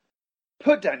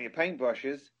Put down your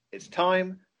paintbrushes. It's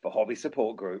time for Hobby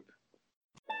Support Group.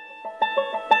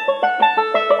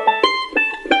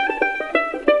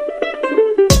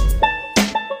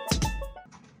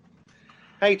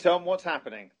 Hey Tom, what's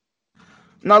happening?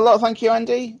 Not a lot, thank you,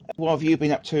 Andy. What have you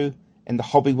been up to in the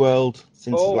hobby world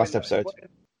since the last episode?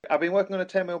 I've been working on a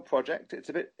 10mm project.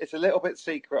 It's a little bit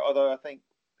secret, although I think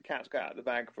the cat's got out of the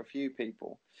bag for a few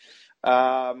people.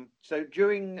 So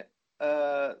during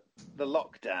the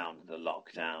lockdown,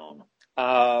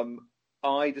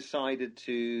 I decided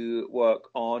to work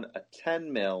on a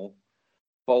 10mm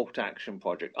bolt action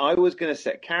project. I was going to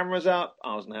set cameras up.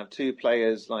 I was going to have two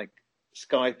players like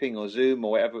Skyping or Zoom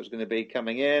or whatever it was going to be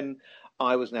coming in.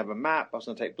 I was going to have a map. I was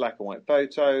going to take black and white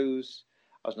photos.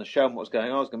 I was going to show them what was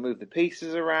going on. I was going to move the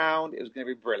pieces around. It was going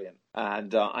to be brilliant.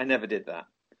 And I never did that.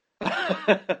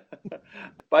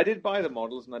 But I did buy the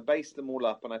models and I based them all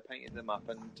up and I painted them up.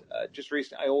 And just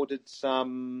recently I ordered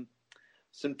some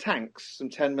tanks, some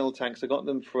 10mm tanks. I got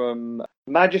them from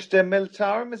Magister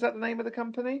Militarum. Is that the name of the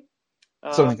company?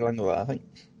 Something like that, I think.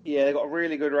 Yeah, they've got a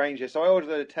really good range here. So I ordered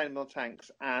the 10mm tanks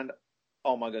and,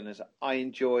 oh my goodness, I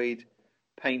enjoyed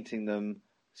painting them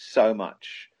so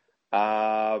much.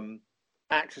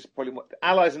 Axis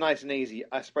Allies are nice and easy.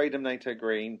 I sprayed them NATO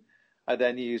green. I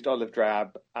then used olive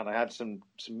drab, and I had some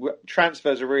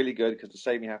transfers are really good because it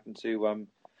saved me having to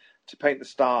paint the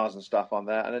stars and stuff on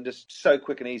there, and then just so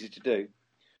quick and easy to do.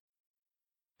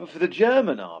 But for the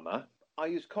German armour, I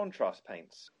used contrast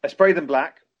paints. I sprayed them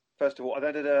black. First of all, I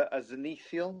then did a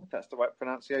zenithial, if that's the right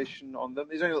pronunciation, on them.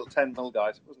 These are only little 10mm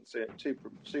guys. It wasn't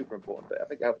super important, but I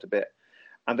think it helped a bit.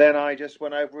 And then I just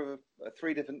went over with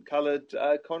 3 different coloured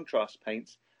contrast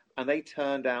paints, and they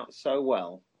turned out so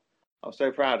well. I was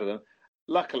so proud of them.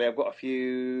 Luckily, I've got a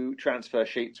few transfer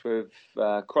sheets with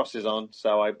crosses on,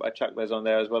 so I chucked those on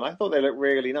there as well. I thought they looked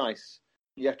really nice.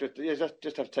 You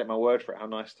just have to take my word for it, how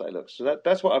nice they look. So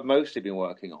that's what I've mostly been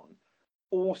working on.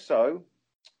 Also,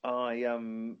 I've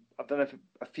done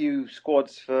a few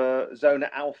squads for Zona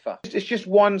Alpha. It's just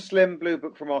one slim blue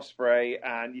book from Osprey,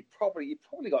 and you've probably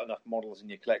got enough models in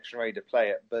your collection ready to play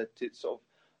it, but it's sort of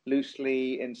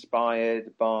loosely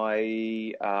inspired by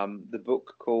the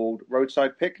book called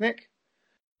Roadside Picnic.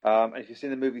 And if you've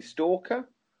seen the movie Stalker,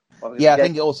 I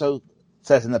think it also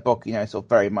says in the book, sort of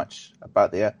very much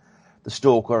about the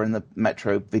Stalker and the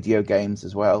Metro video games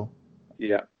as well.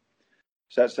 Yeah.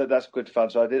 So that's good fun.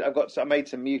 So I made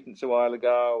some mutants a while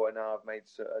ago, and I've made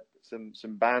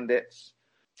some bandits.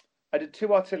 I did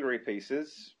 2 artillery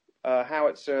pieces,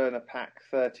 howitzer and a Pak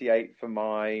 38 for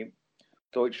my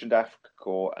Deutschland Afrika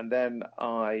Corps, and then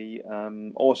I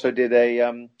also did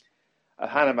a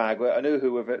Hanomag, an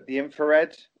Uhu with the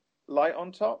infrared light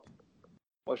on top,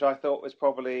 which I thought was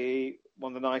probably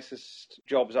one of the nicest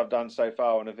jobs I've done so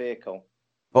far on a vehicle.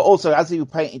 But also, as you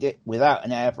painted it without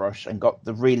an airbrush and got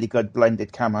the really good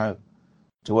blended camo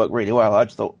to work really well, I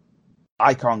just thought,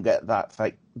 I can't get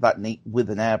that neat with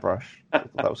an airbrush.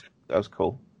 That was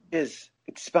cool. It's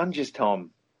sponges,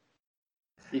 Tom.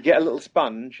 You get a little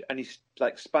sponge and you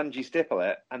like spongy stipple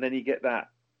it, and then you get that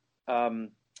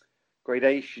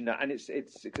gradation, and it's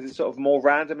because it's sort of more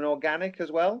random and organic as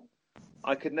well.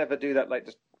 I could never do that like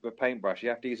just with a paintbrush. You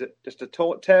have to use it just to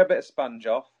tear a bit of sponge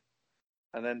off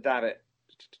and then dab it.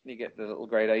 You get the little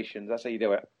gradations. That's how you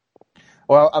do it.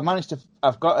 Well,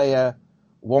 I've got a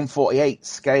 148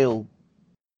 scale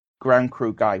ground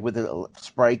crew guy with a little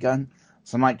spray gun,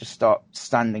 so I might just start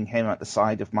standing him at the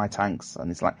side of my tanks,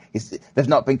 and it's like they've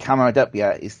not been camoed up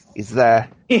yet. He's there.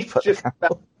 He's just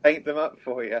paint them up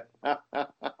for you.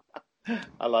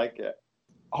 I like it.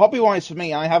 Hobby-wise for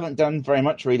me, I haven't done very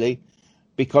much really,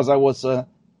 because I was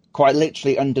quite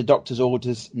literally under doctor's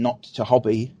orders not to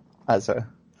hobby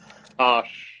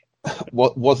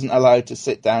wasn't allowed to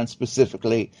sit down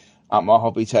specifically at my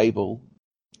hobby table.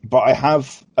 But I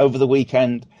have, over the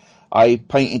weekend, I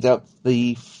painted up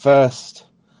the first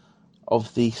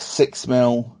of the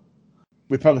 6mm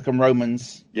Republican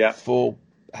Romans for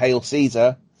Hail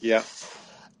Caesar. Yeah.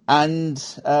 And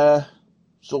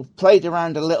sort of played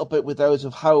around a little bit with those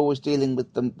of how I was dealing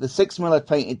with them. The 6mm I'd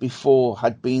painted before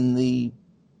had been the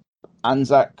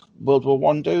Anzac World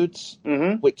War I dudes,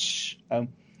 which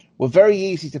were very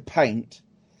easy to paint,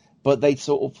 but they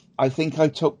I think I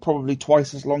took probably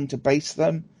twice as long to base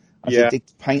them as I did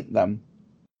to paint them.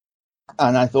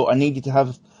 And I thought I needed to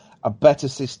have a better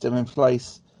system in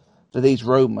place for these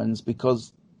Romans,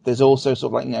 because there's also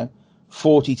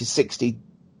 40 to 60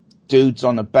 dudes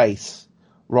on a base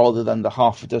rather than the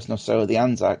half a dozen or so of the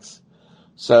Anzacs.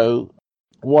 So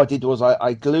what I did was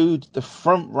I glued the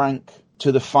front rank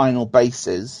to the final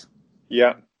bases.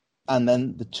 Yeah. And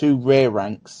then the 2 rear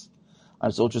ranks I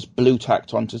was all just blue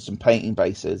tacked onto some painting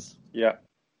bases. Yeah.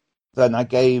 Then I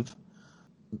gave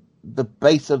the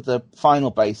base of the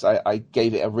final base, I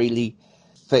gave it a really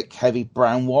thick, heavy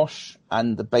brown wash,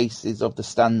 and the bases of the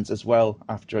stands as well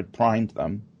after I'd primed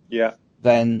them. Yeah.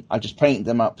 Then I just painted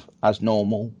them up as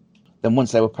normal. Then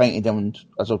once they were painted and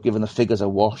as I was given the figures a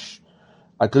wash,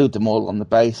 I glued them all on the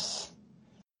base,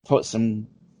 put some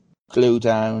glue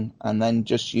down, and then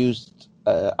just used.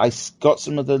 I got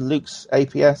some of the Luke's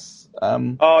APS.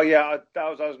 Oh yeah, that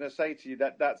was I was going to say to you.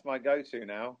 That's my go-to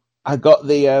now. I got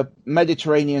the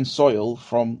Mediterranean soil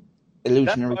from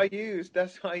Illusionary.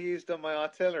 That's what I used on my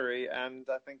artillery, and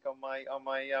I think on my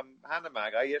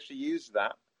Hanomag. I actually used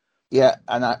that. Yeah,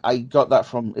 and I got that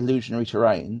from Illusionary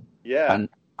Terrain. Yeah. And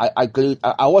I glued.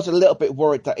 I was a little bit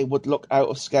worried that it would look out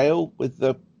of scale with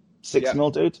the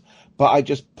 6mm dude, but I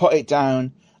just put it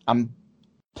down and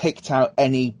picked out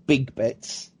any big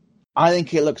bits. I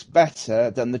think it looks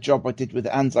better than the job I did with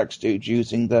the Anzac dude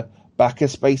using the backer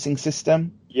spacing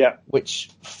system. Yeah.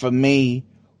 Which for me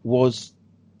was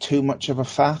too much of a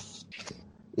faff.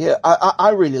 Yeah,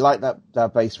 I really like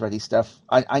that base ready stuff.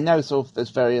 I know sort of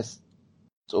there's various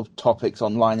sort of topics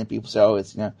online and people say, oh,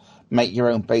 it's, make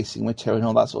your own basing material and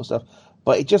all that sort of stuff.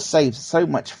 But it just saves so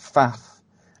much faff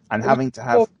and having to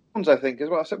have... £4, I think, as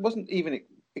well. So it wasn't even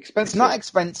expensive. It's not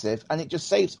expensive, and it just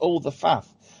saves all the faff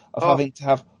of having to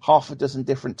have half a dozen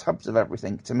different tubs of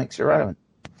everything to mix your own.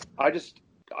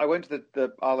 I went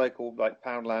to our local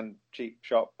Poundland cheap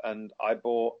shop, and I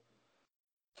bought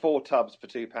 4 tubs for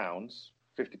 £2,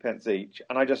 50p each,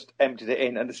 and I just emptied it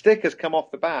in, and the stickers come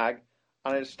off the bag,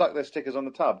 and I just stuck those stickers on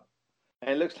the tub, and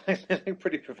it looks like they look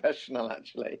pretty professional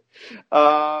actually.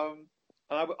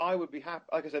 And I would be happy.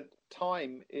 Like I said,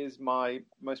 time is my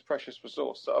most precious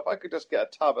resource. So if I could just get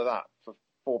a tub of that for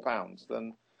 £4,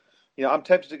 then I'm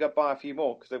tempted to go buy a few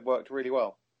more because they've worked really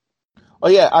well. Oh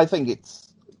yeah, I think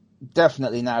it's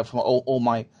definitely now from all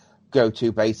my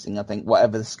go-to basing. I think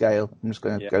whatever the scale, I'm just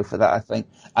going to go for that. I think,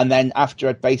 and then after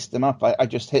I'd based them up, I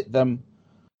just hit them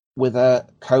with a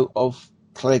coat of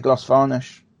clear gloss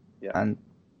varnish, and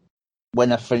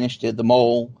when I finished them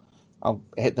all, I'll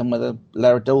hit them with a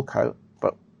layer of dull coat.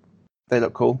 But they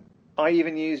look cool. I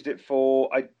even used it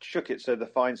I shook it so the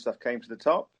fine stuff came to the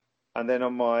top, and then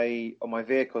on my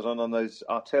vehicles, on those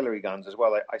artillery guns as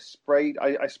well, I sprayed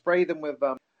them with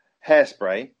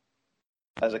hairspray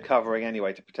as a covering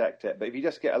anyway to protect it. But if you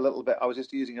just get a little bit, I was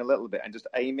just using a little bit and just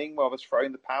aiming while I was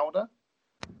throwing the powder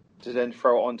to then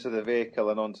throw it onto the vehicle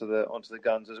and onto the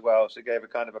guns as well. So it gave a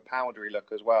kind of a powdery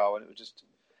look as well, and it was just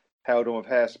held on with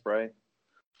hairspray.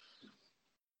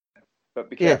 But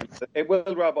be careful, it will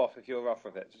rub off if you're rough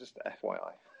with it. Just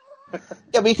FYI.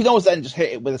 Yeah, but you can always then just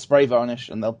hit it with a spray varnish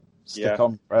and they'll stick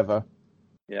on forever.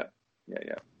 Yeah.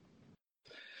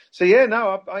 So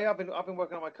I've been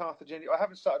working on my Carthaginian. I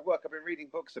haven't started work. I've been reading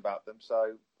books about them,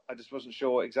 so I just wasn't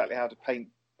sure exactly how to paint.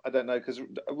 I don't know, because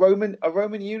are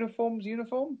Roman uniforms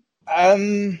uniform?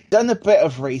 Done a bit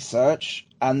of research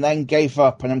and then gave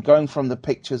up, and I'm going from the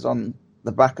pictures on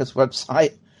the Bacchus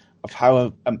website of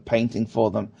how I'm painting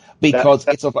for them, because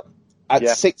it's at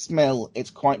 6mm, it's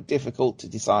quite difficult to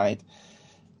decide,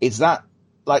 is that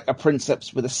like a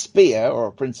princeps with a spear or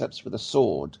a princeps with a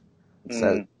sword?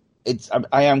 So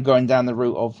I am going down the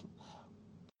route of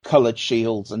coloured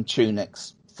shields and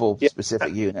tunics for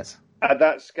specific units. At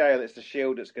that scale, it's the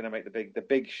shield that's going to make the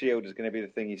big shield is going to be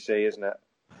the thing you see, isn't it?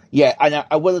 Yeah, and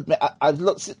I will admit, I've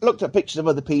looked at pictures of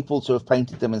other people who have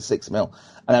painted them in 6mm,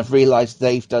 and I've realised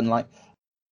they've done like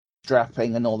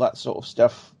strapping and all that sort of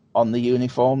stuff on the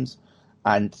uniforms,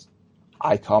 and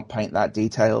I can't paint that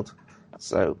detailed.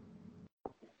 So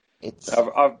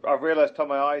I've realised how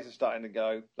my eyes are starting to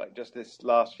go. Like just this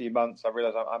last few months, I've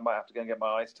realised I might have to go and get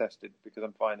my eyes tested because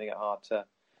I'm finding it hard to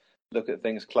look at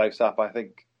things close up. I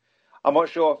think I'm not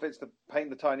sure if it's the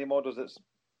paint the tiny models that's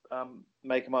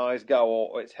making my eyes go,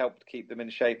 or it's helped keep them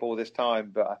in shape all this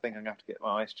time. But I think I'm going to have to get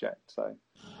my eyes checked. So,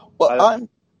 I'm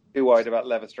too worried about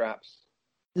leather straps.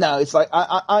 No, it's like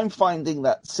I'm finding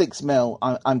that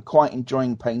 6mm, I'm quite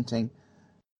enjoying painting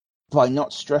by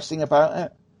not stressing about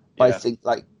it. I think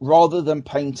like rather than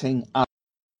painting,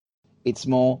 it's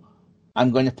more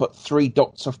I'm going to put 3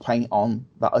 dots of paint on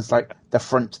that is like the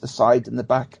front, the side, and the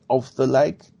back of the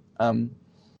leg. And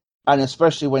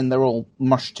especially when they're all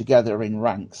mushed together in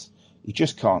ranks, you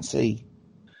just can't see.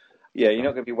 Yeah, you're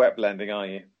not going to be wet blending, are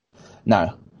you?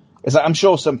 No. It's like, I'm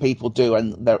sure some people do,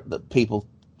 and the people,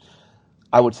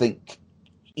 I would think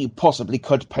you possibly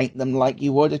could paint them like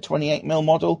you would a 28mm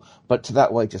model, but to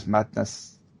that way, just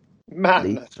madness.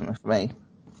 Madness for me.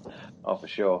 Oh, for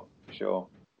sure.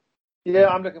 Yeah,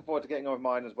 I'm looking forward to getting on with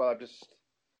mine as well.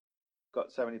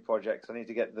 got so many projects. I need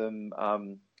to get them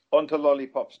onto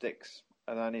lollipop sticks,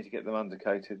 and I need to get them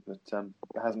undercoated, but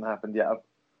it hasn't happened yet. I've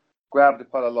grabbed a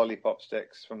pile of lollipop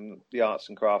sticks from the arts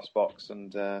and crafts box,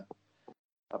 and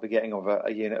I'll be getting over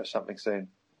a unit of something soon.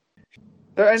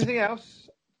 Is there anything else?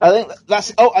 I think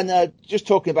that's. Oh, and just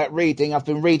talking about reading, I've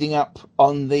been reading up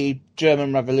on the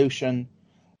German Revolution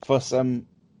for some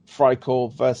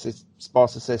Freikorps versus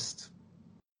Spartacist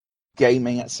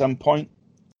gaming at some point.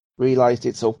 Realised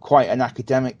it's sort of quite an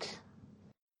academic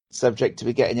subject to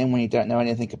be getting in when you don't know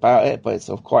anything about it, but it's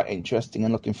sort of quite interesting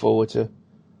and looking forward to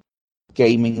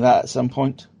gaming that at some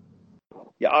point.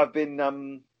 Yeah, I've been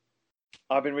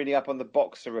reading up on the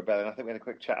Boxer Rebellion. I think we had a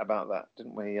quick chat about that,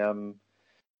 didn't we?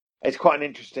 It's quite an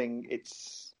interesting.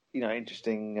 It's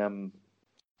interesting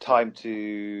time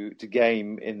to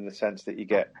game in the sense that you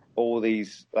get all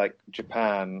these like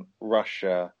Japan,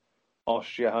 Russia,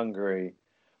 Austria-Hungary,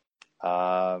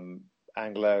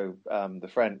 Anglo, the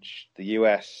French, the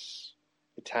US,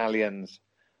 Italians,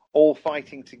 all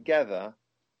fighting together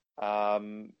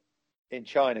in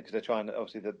China because they're trying.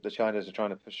 Obviously, the Chinese are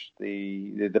trying to push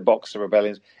the Boxer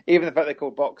rebellions. Even the fact they're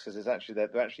called Boxers is actually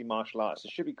they're actually martial arts.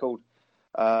 It should be called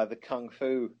the Kung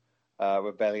Fu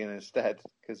rebellion instead,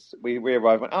 because we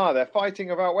arrived and went, they're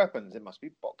fighting about weapons. It must be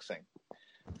boxing.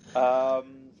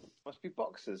 Must be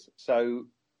boxers. So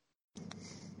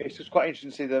it's just quite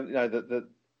interesting to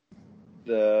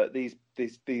see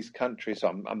these countries. So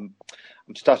I'm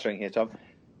stuttering here, Tom.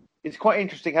 It's quite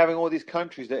interesting having all these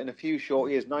countries that in a few short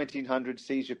years, 1900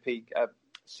 siege of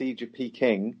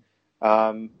Peking,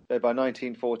 by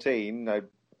 1914,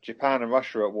 Japan and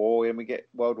Russia are at war, and we get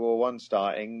World War One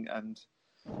starting, and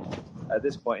at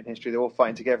this point in history, they're all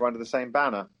fighting together under the same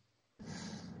banner.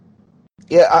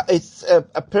 Yeah, it's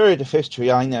a period of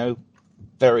history I know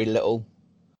very little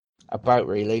about,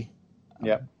 really.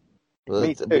 Yeah,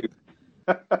 me too.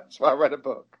 That's why I read a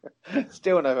book.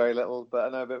 Still know very little, but I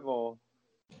know a bit more.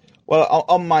 Well,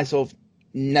 on my sort of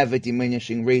never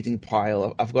diminishing reading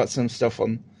pile, I've got some stuff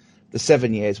on the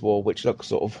 7 Years' War, which looks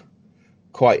sort of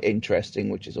quite interesting,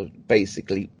 which is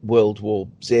basically World War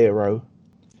Zero.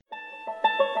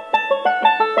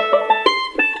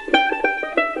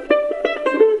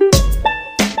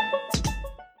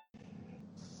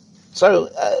 So,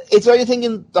 is there anything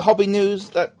in the hobby news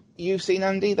that you've seen,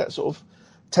 Andy, that sort of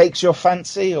takes your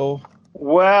fancy? Or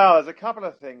well, there's a couple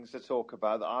of things to talk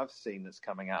about that I've seen that's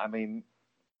coming out. I mean,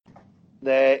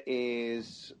 there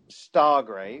is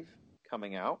Stargrave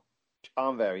coming out, which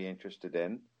I'm very interested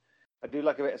in. I do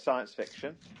like a bit of science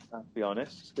fiction, to be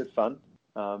honest. It's good fun.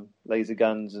 Laser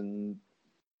guns and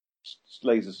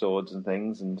laser swords and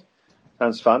things, and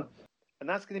sounds fun. And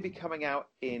that's going to be coming out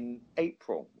in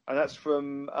April. And that's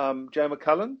from Joe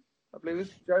McCullen, I believe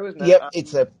it's Joe, isn't it? Yep,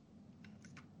 it's a...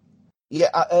 Yeah,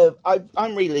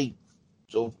 I'm really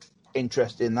sort of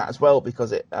interested in that as well,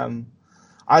 because it...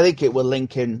 I think it will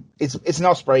link in... It's an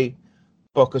Osprey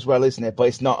book as well, isn't it? But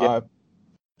it's not... Yep.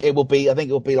 It will be... I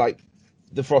think it will be like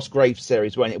the Frostgrave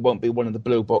series, when it won't be one of the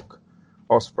Blue Book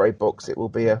Osprey books. It will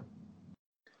be a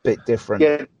bit different.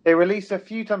 Yeah, they released a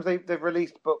few times. They've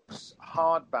released books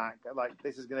hardback. Like,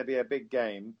 this is going to be a big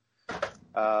game.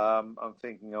 I'm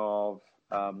thinking of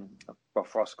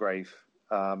Frostgrave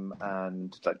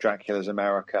and like Dracula's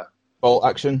America. Bolt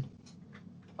Action.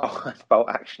 Oh, Bolt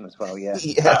Action as well. Yeah.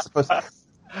 Yeah,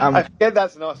 I forget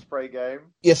that's an Osprey game.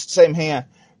 Yes, same here.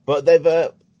 But they've,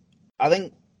 I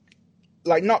think,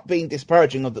 like, not being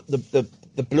disparaging of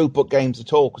the Blue Book games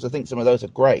at all, because I think some of those are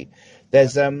great.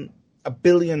 There's A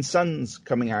Billion Suns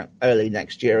coming out early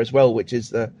next year as well, which is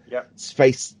the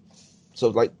space, sort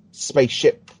of like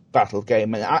spaceship battle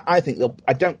game. And I think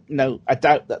I doubt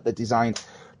that they're designed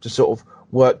to sort of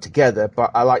work together,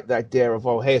 but I like the idea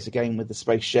of, here's a game with the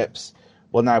spaceships.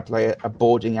 We'll now play a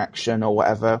boarding action or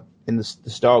whatever in the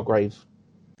Stargrave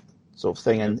sort of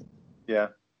thing. And yeah,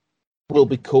 it will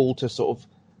be cool to sort of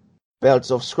be able to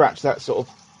sort of scratch that sort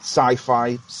of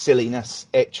sci-fi silliness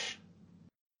itch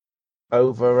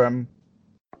over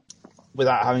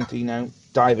without having to,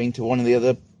 dive into one of the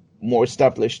other more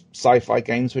established sci-fi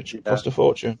games which cost a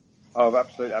fortune. Oh,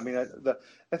 absolutely. I mean,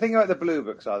 the thing about the Blue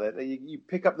Books are that you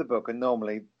pick up the book and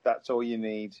normally that's all you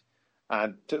need.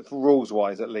 And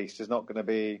rules-wise, at least, is not going to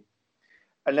be,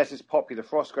 unless it's popular.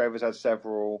 Frostgrave has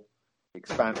several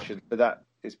expansions, but that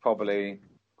is probably,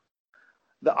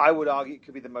 that I would argue, it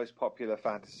could be the most popular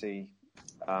fantasy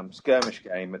skirmish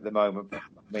game at the moment. I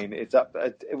mean, it's up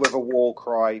with a war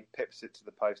cry, pips it to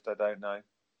the post. I don't know,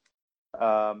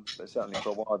 but certainly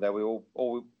for a while there, we all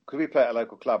because we play at a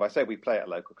local club. I say we play at a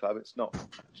local club. It's not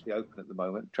actually open at the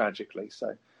moment, tragically.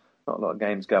 So, not a lot of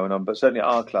games going on. But certainly at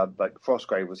our club, like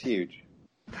Frostgrave was huge.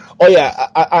 Oh yeah,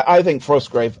 I think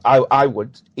Frostgrave, I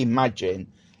would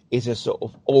imagine, is a sort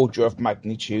of order of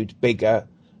magnitude bigger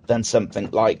than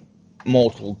something like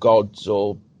Mortal Gods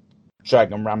or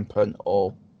Dragon Rampant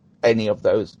or any of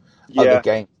those other Yeah,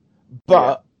 games. yeah,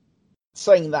 But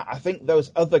saying that, I think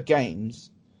those other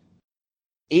games,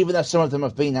 even though some of them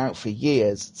have been out for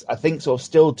years, I think sort of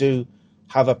still do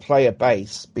have a player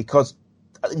base because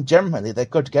I think generally they're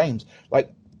good games.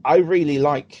 Like I really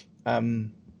like.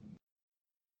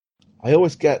 I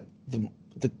always get the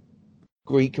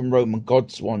Greek and Roman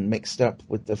gods one mixed up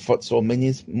with the Futsal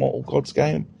Minis Mortal Gods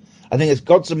game. I think it's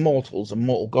Gods and Mortals and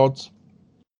Mortal Gods,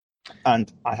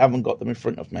 and I haven't got them in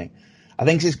front of me. I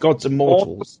think it's Gods and Mortal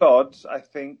Mortals. Gods, I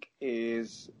think,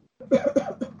 is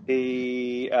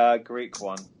the Greek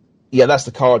one. Yeah, that's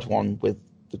the card one with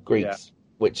the Yeah, Greeks,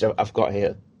 which I've got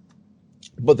here.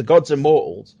 But the Gods and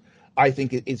Mortals, I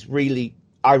think it's really,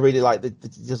 I really like the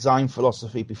design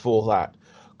philosophy before that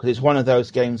because it's one of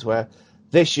those games where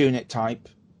this unit type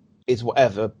is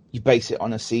whatever you base it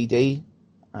on a CD.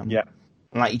 yeah.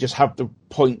 And like you just have the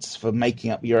points for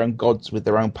making up your own gods with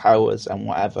their own powers and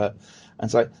whatever. And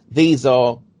so these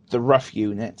are the rough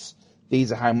units.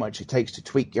 These are how much it takes to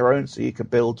tweak your own, so you can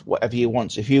build whatever you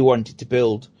want. So if you wanted to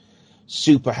build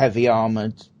super heavy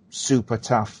armored, super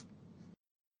tough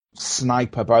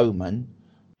sniper bowman,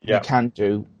 you Yeah. can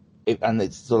do it, and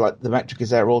it's sort of like the metric is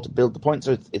there all to build the points.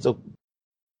 So it's a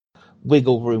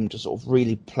wiggle room to sort of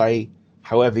really play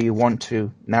however you want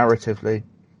to narratively.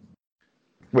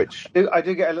 Which I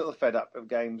do get a little fed up of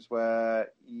games where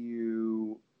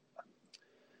you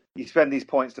spend these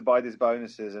points to buy these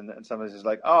bonuses, and someone's just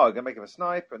like, "Oh, I'm gonna make him a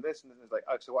sniper," and this, and it's like,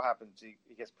 "Oh, so what happens?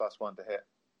 He gets +1 to hit."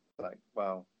 Like,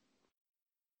 well,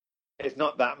 it's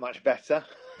not that much better.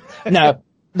 no,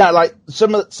 like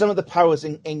some of the powers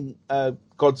in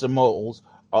Gods and Mortals,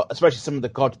 especially some of the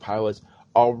god powers,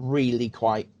 are really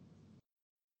quite.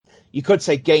 You could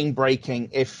say game breaking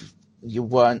if you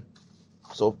weren't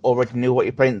sort of already knew what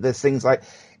you're playing. There's things like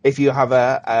if you have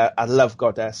a love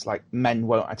goddess, like men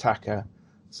won't attack her,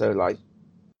 so like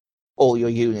all your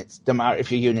units, no matter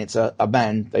if your units are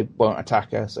men, they won't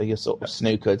attack her, so you're sort of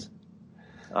snookered.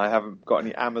 I haven't got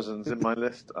any Amazons in my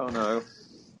list. Oh no!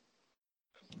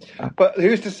 But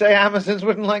who's to say Amazons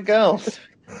wouldn't like girls?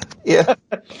 Yeah,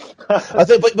 I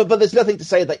think, but there's nothing to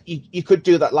say that you could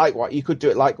do that likewise. You could do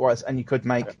it likewise, and you could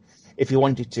make, if you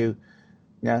wanted to,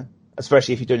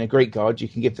 especially if you're doing a Greek god, you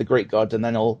can give the Greek god, and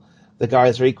then all the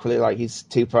guys are equally like he's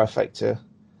too perfect to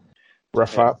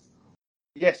rough up.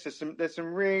 Yes, there's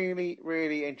some really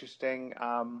really interesting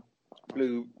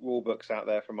blue rule books out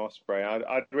there from Osprey.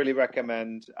 I'd really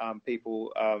recommend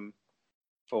people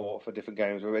for different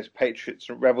games, whether it's Patriots,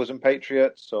 Rebels and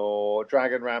Patriots, or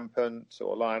Dragon Rampant,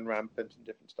 or Lion Rampant, and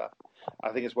different stuff.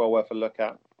 I think it's well worth a look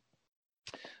at.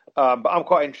 But I'm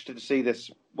quite interested to see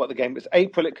what the game is.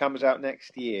 April it comes out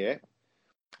next year.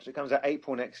 So it comes out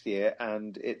April next year,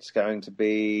 and it's going to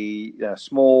be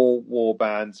small war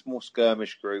bands, small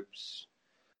skirmish groups.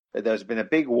 There's been a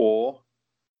big war,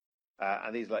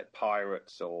 and these are like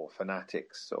pirates or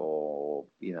fanatics or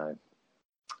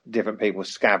different people,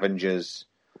 scavengers,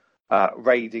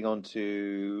 raiding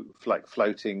onto like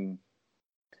floating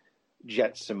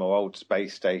jetsam or old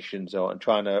space stations, and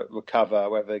trying to recover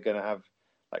whether they're going to have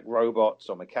like robots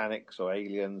or mechanics or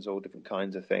aliens or different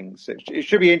kinds of things. It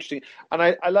should be interesting, and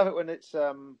I love it when it's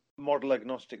model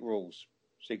agnostic rules,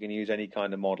 so you can use any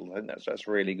kind of model. I think that's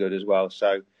really good as well.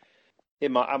 So I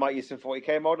might use some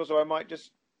 40k models, or I might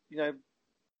just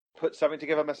put something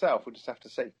together myself. We'll just have to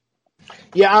see.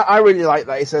 Yeah, I really like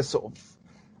that. It's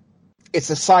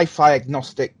a sci-fi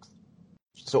agnostic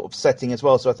sort of setting as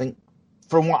well. So I think,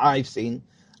 from what I've seen,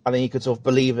 I think you could sort of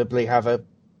believably have a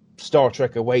Star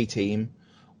Trek away team,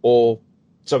 or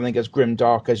something as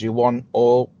grimdark as you want,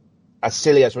 or as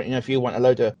silly as if you want a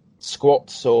load of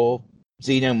squats or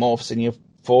xenomorphs in your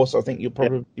force. I think you'll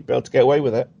probably be able to get away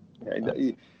with it.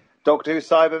 Yeah, Doctor Who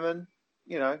Cyberman,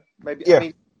 maybe. Yeah. I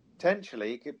mean,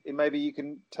 potentially, maybe you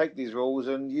can take these rules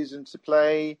and use them to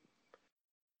play,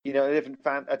 a different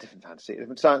fantasy, a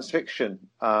different science fiction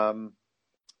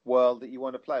world that you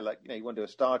want to play. Like, you want to do a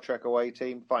Star Trek away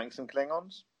team fighting some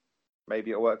Klingons.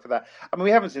 Maybe it'll work for that. I mean,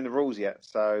 we haven't seen the rules yet,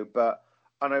 but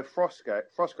I know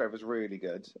Frostgrave was really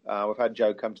good. We've had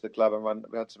Joe come to the club and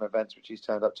we had some events which he's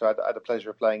turned up to. I had the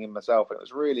pleasure of playing him myself, and it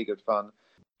was really good fun.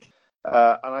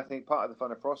 And I think part of the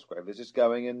fun of Frostgrave is just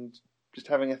going and just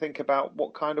having a think about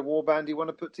what kind of warband you want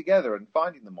to put together and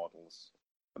finding the models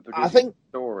and producing a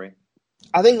story.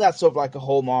 I think that's sort of like a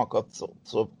hallmark of sort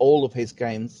of all of his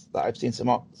games that I've seen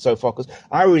so far, because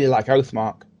I really like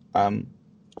Oathmark.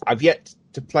 I've yet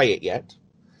to play it yet,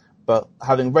 but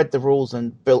having read the rules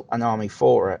and built an army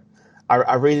for it,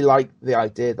 I really like the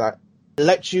idea that it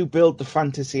lets you build the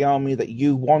fantasy army that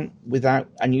you want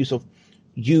and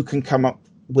you can come up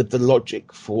with the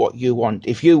logic for what you want.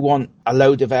 If you want a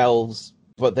load of elves,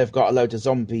 but they've got a load of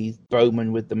zombie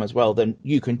bowmen with them as well, then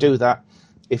you can do that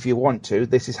if you want to.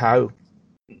 This is how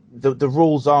the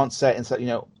rules aren't set in,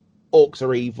 orcs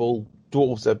are evil,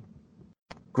 dwarves are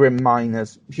grim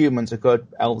miners, humans are good,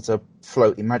 elves are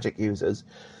floating magic users.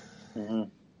 Mm-hmm.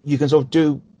 You can sort of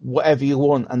do whatever you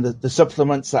want, and the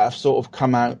supplements that have sort of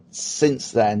come out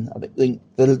since then, I think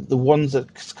the ones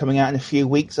that's coming out in a few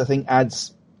weeks, I think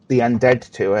adds the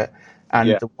undead to it,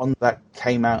 and the one that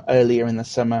came out earlier in the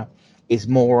summer is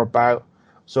more about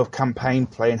sort of campaign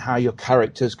play and how your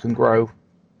characters can grow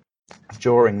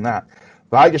during that.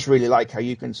 But I just really like how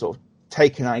you can sort of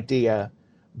take an idea,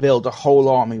 build a whole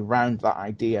army around that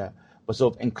idea, but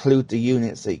sort of include the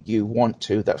units that you want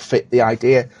to that fit the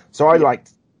idea. So I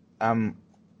liked,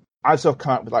 I sort of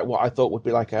come up with like what I thought would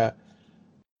be like a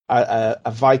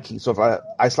Viking, sort of a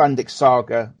Icelandic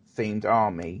saga themed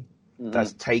army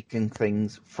that's taken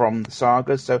things from the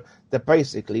sagas. So they're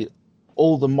basically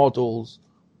all the models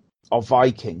of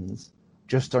Vikings,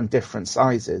 just on different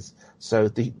sizes. So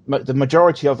the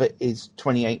majority of it is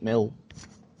 28mm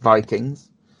Vikings,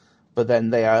 but then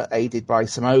they are aided by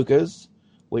some ogres,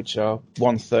 which are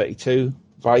 132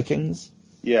 Vikings.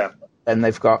 Yeah. Then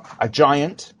they've got a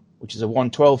giant, which is a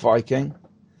 112 Viking.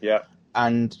 Yeah.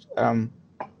 And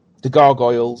the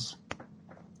gargoyles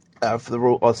for the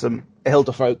rule, or some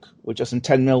Hildefolk, which are some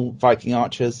 10mm Viking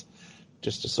archers,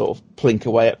 just to sort of plink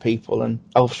away at people and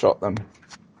elf shot them.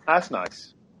 That's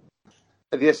nice.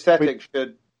 The aesthetic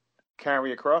should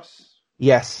carry across.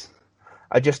 Yes.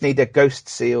 I just need a ghost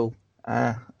seal,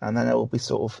 and then it will be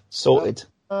sort of sorted.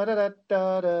 I've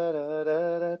bought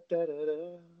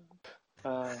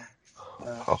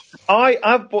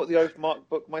the Oathmark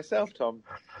book myself, Tom,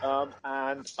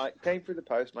 and I came through the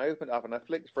post and I opened it up and I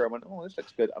flicked through and went, oh, this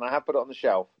looks good, and I have put it on the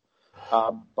shelf.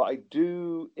 But I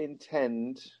do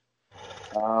intend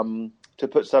to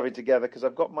put something together because I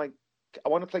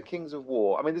want to play Kings of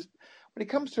War. I mean, when it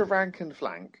comes to rank and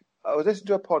flank, I was listening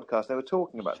to a podcast, they were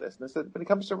talking about this, and they said when it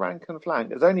comes to rank and flank,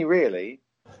 there's only really,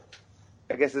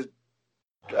 I guess there's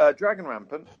Dragon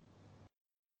Rampant,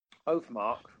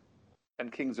 Oathmark,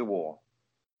 and Kings of War.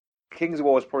 Kings of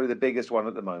War is probably the biggest one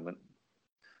at the moment.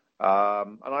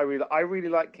 And I really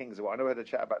like Kings of War. I know we had a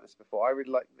chat about this before. I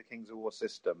really like the Kings of War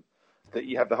system, that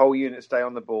you have the whole unit stay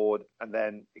on the board and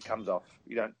then it comes off.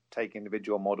 You don't take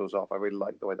individual models off. I really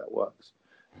like the way that works.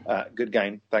 Good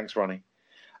game. Thanks, Ronnie.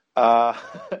 And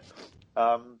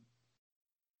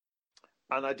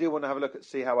I do want to have a look at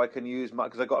see how I can use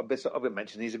because I got I've been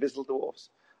mentioning these Abyssal Dwarfs.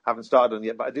 Haven't started on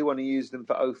yet, but I do want to use them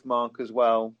for Oathmark as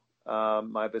well.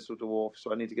 My Abyssal Dwarf,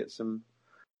 so I need to get a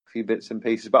few bits and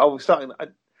pieces. But I was starting. I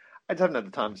just haven't had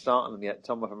the time to start on them yet,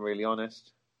 Tom. If I'm really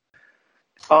honest,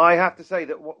 I have to say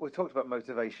that we talked about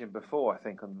motivation before. I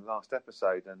think on the last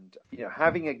episode, and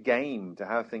having a game to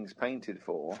have things painted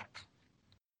for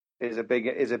is a big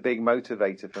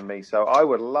motivator for me. So I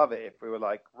would love it if we were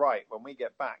like, right, when we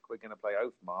get back, we're going to play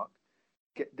Oathmark.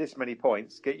 Get this many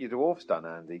points. Get your dwarfs done,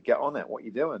 Andy. Get on it. What are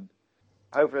you doing?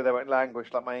 Hopefully they won't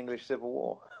languish like my English Civil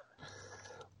War.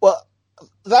 Well,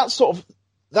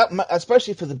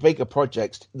 especially for the bigger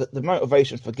projects, the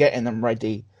motivation for getting them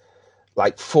ready,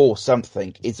 like for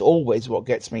something, is always what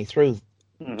gets me through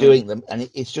doing them, and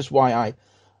it's just why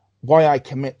I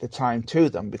commit the time to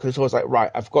them, because I was like, right,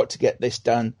 I've got to get this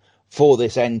done for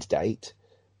this end date.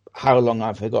 How long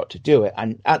have I got to do it?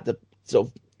 And at the sort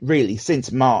of really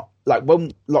since March, like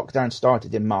when lockdown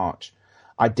started in March,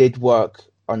 I did work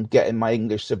on getting my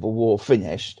English Civil War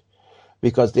finished,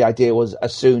 because the idea was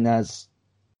as soon as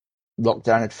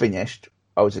lockdown had finished,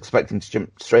 I was expecting to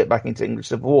jump straight back into English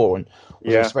Civil War, and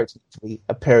was expecting it to be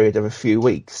a period of a few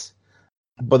weeks.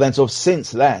 But then sort of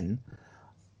since then,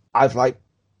 I've sort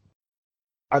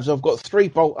of got 3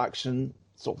 bolt action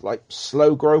sort of like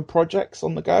slow grow projects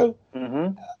on the go.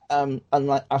 And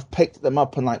like I've picked them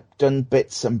up and like done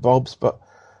bits and bobs, but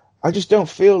I just don't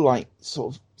feel like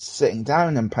sort of sitting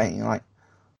down and painting like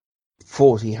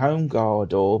 40 Home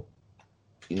Guard or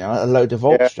a load of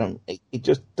Voltstrom. It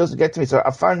just doesn't get to me. So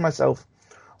I found myself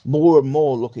more and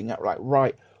more looking at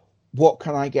right, what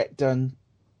can I get done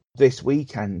this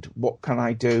weekend? What can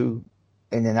I do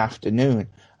in an afternoon?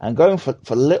 And going for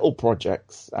little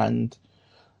projects. And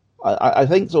I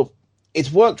think sort of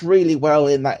it's worked really well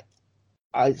in that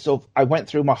I went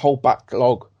through my whole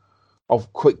backlog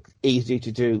of quick, easy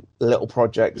to do little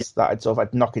projects that I'd sort of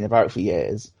had knocking about for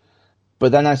years.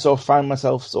 But then I sort of found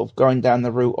myself sort of going down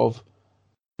the route of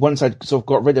once I'd sort of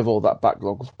got rid of all that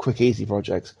backlog of quick, easy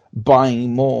projects,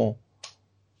 buying more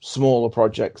smaller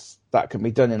projects that can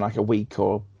be done in like a week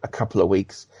or a couple of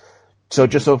weeks. So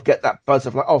just sort of get that buzz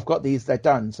of like, oh, I've got these, they're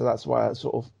done. So that's why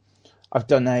I've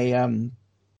done a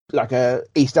like a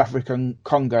East African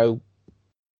Congo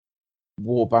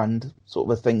warband sort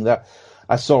of a thing that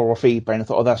I saw off eBay and I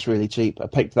thought, oh, that's really cheap. I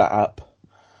picked that up.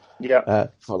 Yeah.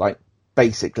 For like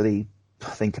basically I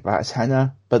think about a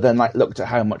tenner, but then like looked at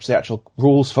how much the actual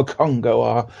rules for Congo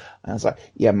are, and I was like,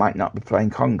 yeah, might not be playing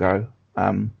Congo.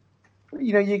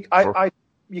 You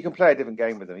can play a different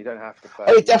game with them. You don't have to play.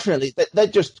 Oh, definitely, they're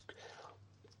just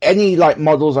any like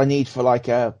models I need for like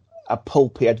a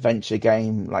pulpy adventure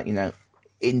game, like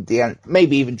Indiana,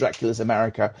 maybe even Dracula's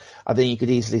America. I think you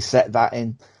could easily set that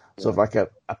in sort of like a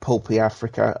pulpy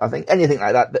Africa. I think anything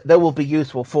like that, they will be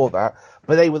useful for that.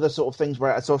 But they were the sort of things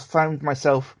where I sort of found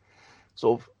myself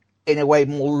sort of in a way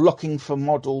more looking for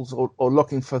models or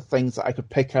looking for things that I could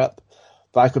pick up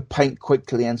that I could paint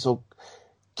quickly and sort of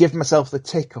give myself the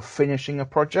tick of finishing a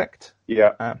project.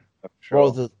 Yeah,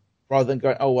 sure. Rather than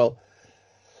going, oh well,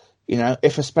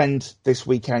 if I spend this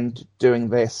weekend doing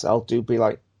this, I'll be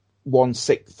like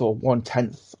 1/6 or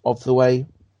 1/10 of the way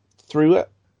through it.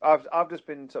 I've just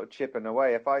been sort of chipping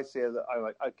away. If I see that, I'm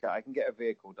like, okay, I can get a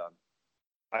vehicle done.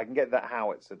 I can get that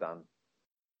howitzer done.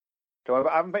 So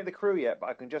I haven't painted the crew yet, but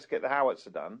I can just get the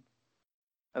howitzer done.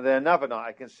 And then another night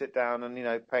I can sit down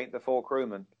and, paint the 4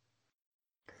 crewmen.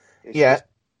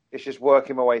 It's just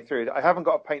working my way through. I haven't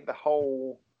got to paint the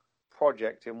whole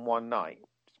project in one night.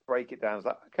 Just break it down. It's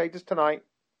like, okay, just tonight,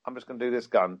 I'm just going to do this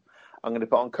gun. I'm going to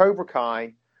put on Cobra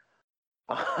Kai,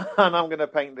 and I'm going to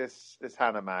paint this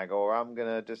Hanamag, or I'm going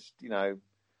to just,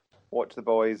 watch the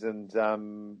boys and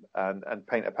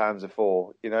paint a Panzer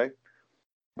IV,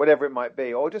 whatever it might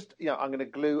be, or just, I'm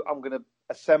going to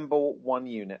assemble one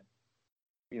unit.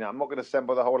 I'm not going to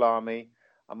assemble the whole army.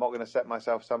 I'm not going to set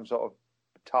myself some sort of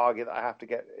target that I have to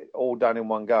get all done in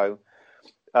one go.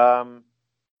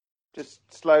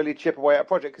 Just slowly chip away at a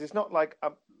project, because it's not like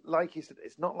you said,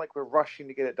 it's not like we're rushing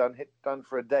to get it done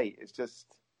for a date. It's just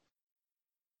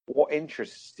what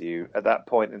interests you at that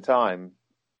point in time.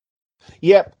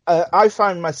 Yep, I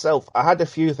found myself, I had a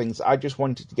few things I just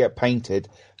wanted to get painted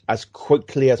as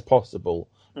quickly as possible,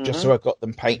 just so I got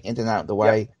them painted and out of the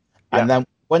way. Yep. And then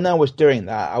when I was doing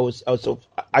that,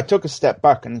 I took a step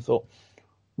back and thought,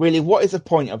 really, what is the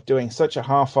point of doing such a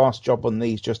half-assed job on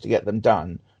these just to get them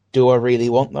done? Do I really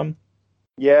want them?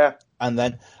 Yeah. And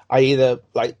then I either,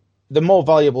 like, the more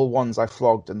valuable ones I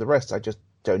flogged, and the rest I just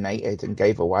donated and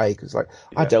gave away, because,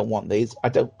 I don't want these. I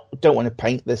don't want to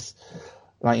paint this.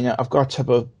 Like, I've got a tub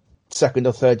of 2nd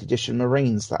or 3rd edition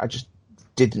Marines that I just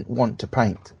didn't want to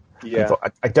paint. Yeah.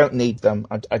 I don't need them.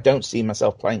 I don't see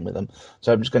myself playing with them.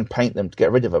 So I'm just going to paint them to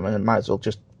get rid of them, and I might as well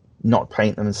just not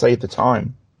paint them and save the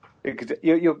time. Because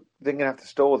you're then going to have to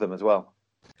store them as well.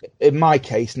 In my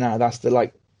case now, that's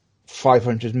the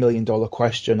 $500 million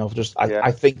question of just,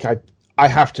 I think I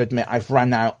have to admit I've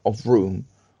run out of room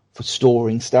for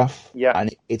storing stuff. Yeah.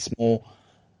 And it's more,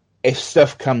 if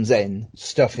stuff comes in,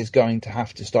 stuff is going to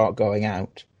have to start going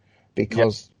out,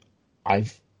 because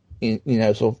I've,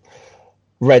 sort of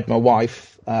read my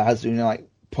wife has,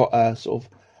 put a sort of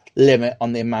limit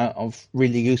on the amount of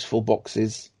really useful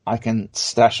boxes I can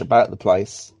stash about the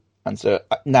place. And so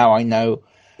now I know,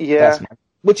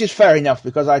 which is fair enough,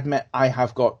 because I admit I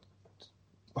have got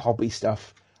hobby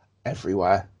stuff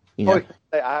everywhere. I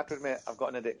have to admit, I've got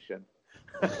an addiction.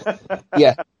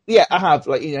 yeah, I have.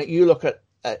 You look at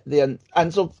the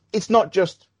and so it's not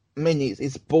just minis;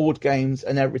 it's board games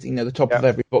and everything. The top of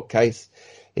every bookcase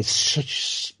is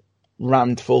such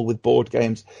rammed full with board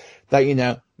games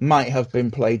that might have been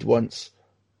played once.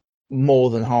 More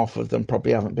than half of them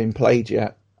probably haven't been played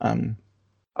yet.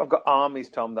 I've got armies,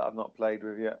 Tom, that I've not played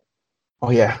with yet. Oh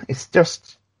yeah,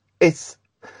 it's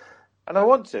and I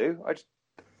want to.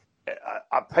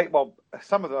 I paint, well,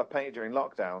 some of them I painted during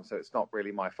lockdown, so it's not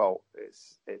really my fault.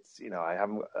 It's I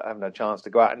haven't had a chance to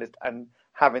go out, and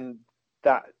having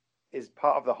that is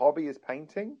part of the hobby is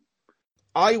painting.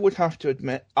 I would have to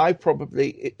admit, I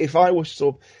probably, if I was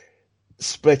sort of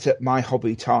split at my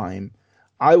hobby time,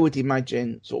 I would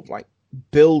imagine sort of like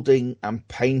building and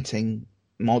painting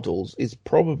models is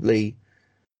probably,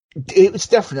 it's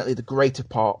definitely the greater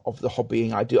part of the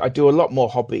hobbying I do. I do a lot more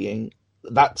hobbying,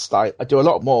 that style. I do a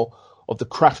lot more of the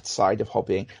craft side of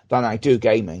hobbying than I do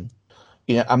gaming.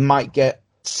 I might get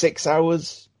 6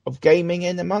 hours of gaming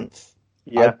in a month.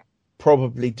 Yeah. I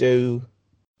probably do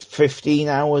 15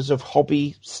 hours of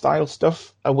hobby style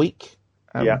stuff a week.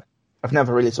 I've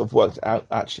never really sort of worked out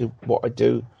actually what I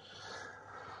do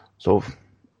sort of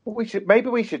Well, we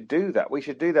should do that. We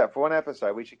should do that for one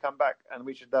episode. We should come back and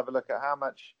we should have a look at how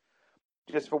much,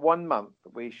 just for 1 month,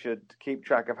 we should keep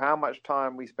track of how much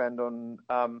time we spend on.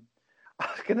 I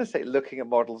was going to say looking at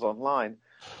models online,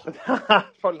 but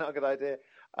that's probably not a good idea.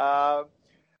 How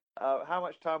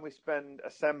much time we spend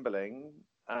assembling,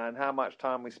 and how much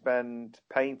time we spend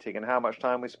painting, and how much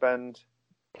time we spend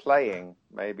playing,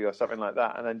 maybe, or something like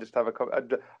that, and then just have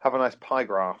a nice pie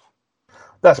graph.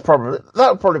 That'll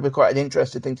probably be quite an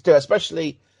interesting thing to do,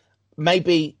 especially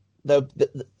maybe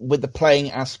with the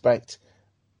playing aspect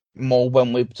more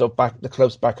when we sort of the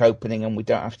club's back opening and we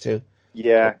don't have to.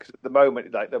 Yeah, because at the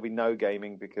moment, like, there'll be no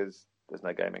gaming because there's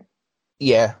no gaming.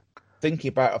 Yeah, thinking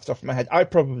about it off the top of my head, I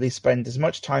probably spend as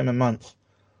much time a month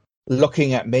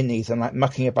looking at minis and like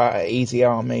mucking about at Easy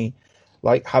Army,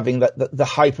 like having the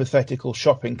hypothetical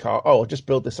shopping cart. Oh, I'll just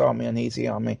build this army on Easy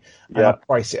Army and I'll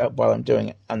price it up while I'm doing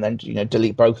it, and then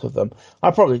delete both of them.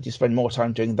 I'll probably just spend more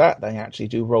time doing that than actually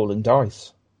do rolling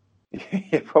dice.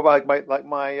 Yeah, probably like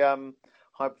my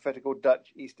hypothetical Dutch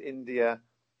East India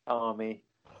army.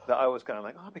 That I was kind of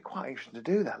like, I'd be quite interested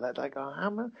to do that.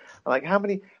 Like, how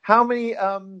many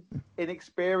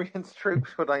inexperienced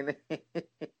troops would I need?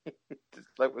 Just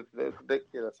like, it was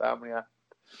ridiculous how many.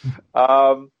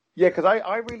 Yeah, because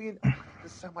I really,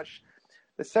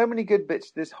 there's so many good bits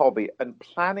to this hobby, and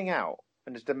planning out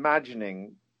and just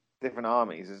imagining different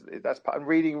armies that's part, and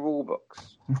reading rule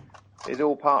books is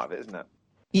all part of it, isn't it?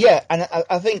 Yeah, and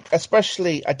I think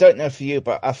especially, I don't know for you,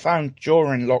 but I found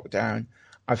during lockdown,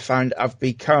 I've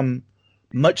become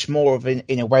much more of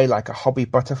in a way like a hobby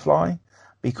butterfly,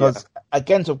 because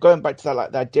again, so going back to that,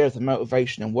 like the idea of the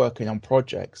motivation and working on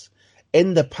projects.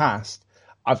 In the past,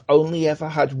 I've only ever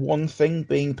had one thing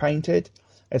being painted.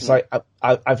 It's like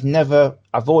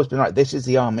I've always been like, this is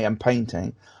the army I'm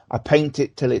painting. I paint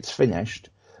it till it's finished,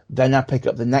 then I pick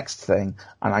up the next thing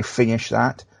and I finish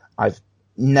that. I've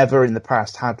never in the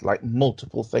past had like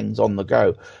multiple things on the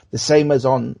go. The same as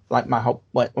on like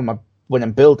when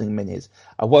I'm building minis,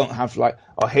 I won't have like,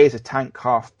 oh, here's a tank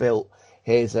half built,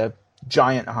 here's a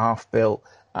giant half built,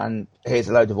 and here's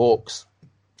a load of orcs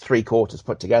 3/4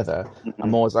 put together. Mm-hmm.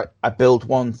 I'm always like, I build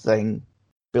one thing,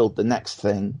 build the next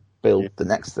thing, build the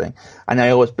next thing. And I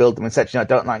always build them in sections. I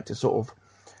don't like to sort of,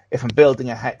 if I'm building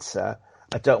a Hetzer,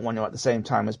 I don't want to at the same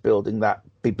time as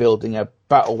be building a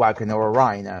battle wagon or a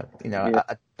rhino.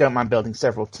 I don't mind building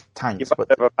several tanks.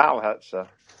 But have a battle Hetzer.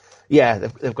 Yeah,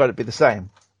 they've got to be the same.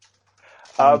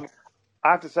 I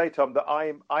have to say, Tom, that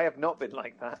I have not been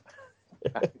like that.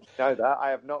 You know that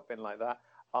I have not been like that.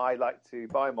 I like to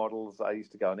buy models. I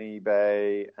used to go on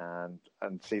eBay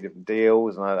and see different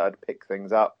deals, and I'd pick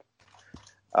things up,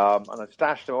 and I'd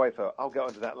stash them away I'll get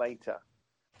onto that later.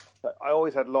 But I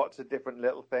always had lots of different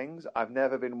little things. I've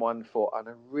never been one for, and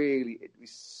it'd be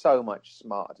so much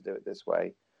smarter to do it this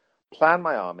way. Plan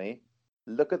my army,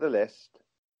 look at the list,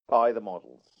 buy the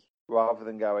models. Rather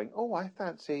than going, oh, I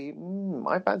fancy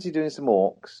doing some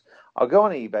orcs. I'll go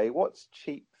on eBay. What's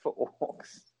cheap for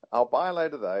orcs? I'll buy a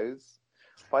load of those,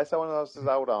 buy someone else's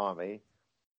old army,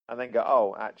 and then go,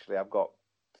 oh, actually, I've got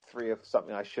 3 of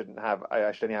something I shouldn't have.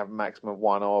 I should only have a maximum of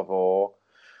 1 of, or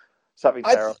something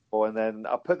terrible, and then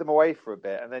I'll put them away for a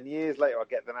bit, and then years later I'll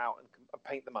get them out and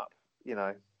paint them up,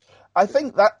 I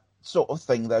think that sort of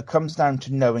thing, though, comes down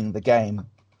to knowing the game.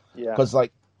 Yeah. Because,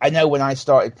 like, I know when I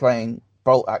started playing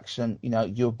Bolt Action,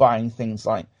 you're buying things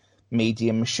like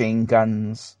medium machine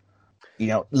guns,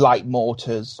 light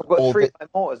mortars. I've got 3 light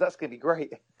mortars. That's going to be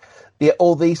great. Yeah,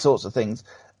 all these sorts of things.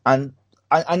 And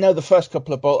I know the first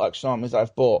couple of Bolt Action armies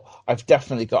I've bought, I've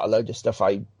definitely got a load of stuff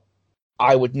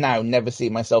I would now never see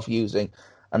myself using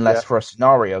unless for a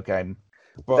scenario game.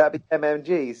 But that'd be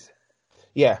MMGs.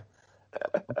 Yeah.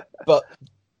 But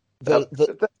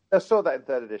I saw that in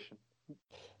 3rd edition.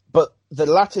 But the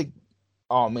latter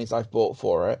armies I've bought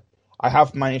for it, I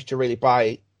have managed to really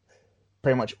buy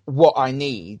pretty much what I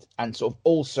need, and sort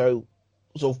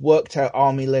of worked out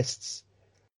army lists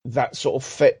that sort of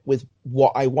fit with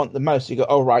what I want the most. You go,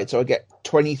 oh, right, so I get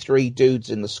 23 dudes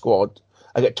in the squad.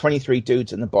 I get 23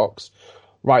 dudes in the box.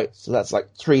 Right, so that's like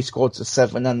 3 squads of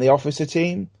 7 and the officer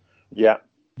team. Yeah.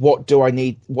 What do I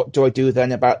need? What do I do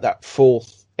then about that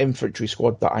 4th infantry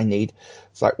squad that I need?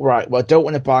 It's like, right, well, I don't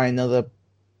want to buy another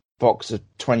box of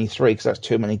 23 because that's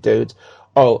too many dudes.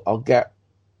 Oh, I'll get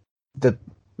the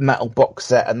metal box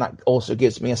set, and that also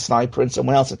gives me a sniper and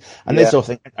someone else, and this sort of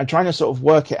thing. I'm trying to sort of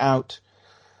work it out.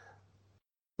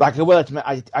 Like, I will admit,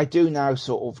 I do now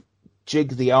sort of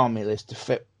jig the army list to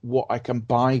fit what I can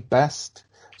buy best.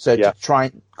 So to try,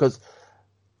 because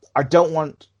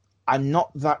I'm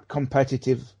not that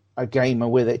competitive a gamer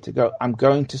with it to go, I'm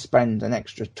going to spend an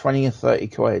extra 20 or 30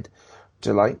 quid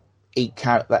to, like, eke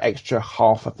out that extra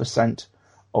 0.5%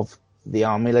 of the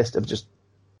army list.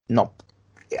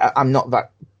 I'm not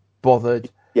that bothered.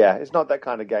 Yeah, it's not that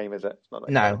kind of game, is it? It's not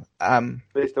that No. At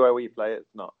least the way we play it,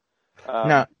 it's not.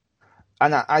 No.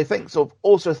 And I think sort of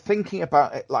also thinking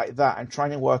about it like that and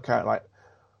trying to work out like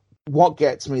what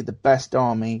gets me the best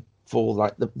army for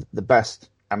like the best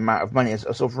amount of money is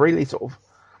sort of really sort of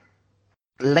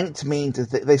linked me into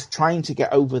this trying to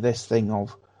get over this thing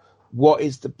of what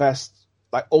is the best,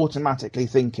 like automatically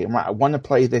thinking, right, I want to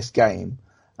play this game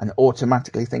and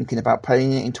automatically thinking about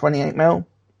playing it in 28mm.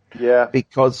 Yeah.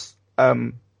 Because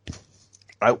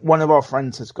one of our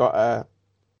friends has got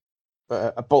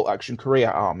a bolt action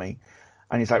Korea army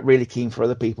and he's like really keen for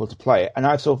other people to play it. And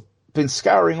I've sort of been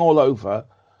scouring all over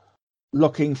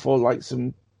looking for like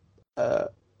some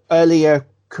earlier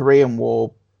Korean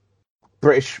War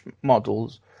British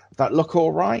models that look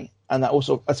all right, and that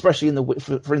also, especially in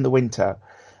the winter,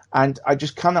 and I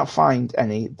just cannot find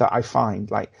any that I find.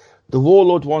 Like the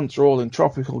Warlord ones are all in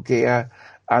tropical gear,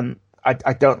 and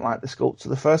I don't like the sculpts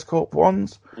of the First Corps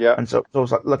ones. Yeah. And so I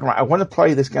was like, look, right, I want to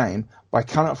play this game, but I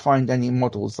cannot find any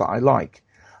models that I like.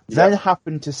 Then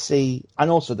happened to see,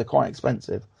 and also they're quite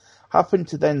expensive. Happened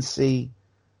to then see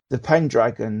the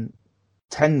Pendragon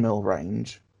 10mm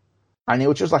range, and it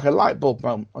was just like a light bulb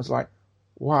moment. I was like,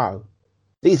 wow,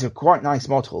 these are quite nice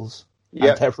models. Yeah,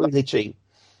 and they're really cheap.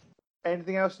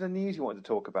 Anything else in the news you want to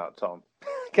talk about, Tom?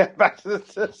 Get back to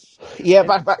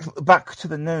the back to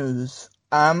the news.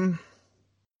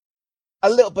 A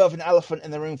little bit of an elephant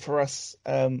in the room for us,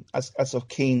 as sort of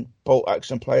keen bolt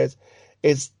action players,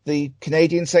 is the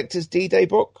Canadian Sectors D-Day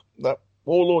book that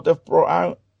Warlord have brought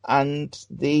out, and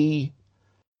the,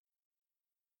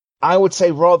 I would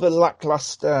say, rather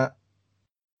lackluster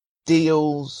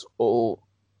deals or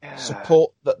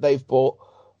support that they've bought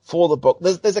for the book.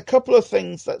 There's a couple of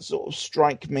things that sort of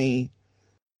strike me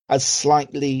as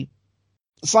slightly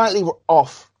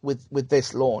off with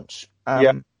this launch.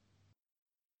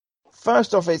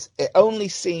 First off, it only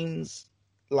seems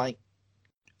like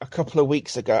a couple of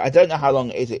weeks ago. I don't know how long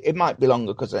it is. It might be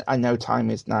longer because I know time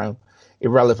is now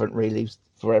irrelevant really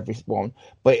for everyone.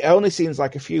 But it only seems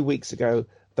like a few weeks ago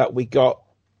that we got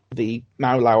the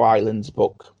Mau Islands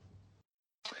book.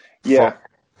 Yeah.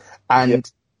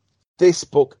 This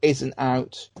book isn't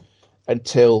out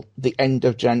until the end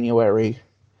of January,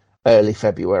 early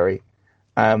February,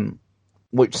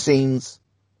 which seems,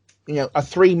 a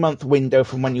 3-month window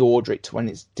from when you order it to when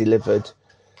it's delivered.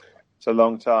 It's a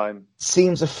long time.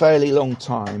 Seems a fairly long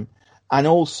time. And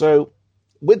also,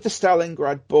 with the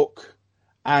Stalingrad book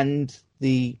and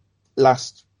the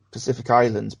last Pacific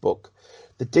Islands book,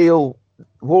 the deal,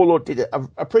 Warlord did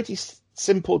a pretty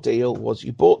simple deal, was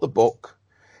you bought the book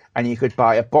and you could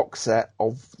buy a box set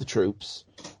of the troops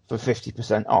for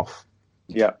 50% off.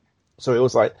 Yeah. So it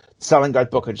was like, Stalingrad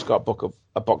book, I just got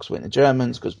a box of Winter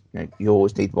Germans, because you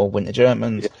always need more Winter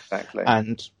Germans. Yeah, exactly.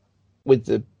 And with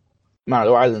the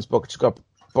Mau Islands book, I just got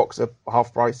a box of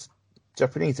half-price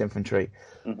Japanese infantry.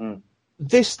 Mm-hmm.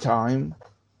 This time,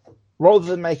 rather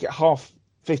than make it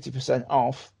 50%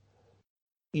 off,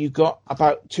 you got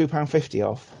about £2.50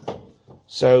 off.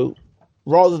 So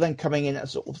rather than coming in at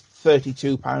sort of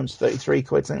 £32, 33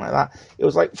 quid, something like that, it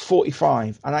was like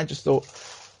 45. And I just thought,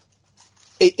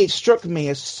 it struck me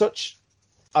as such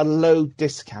a low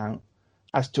discount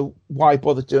as to why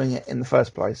bother doing it in the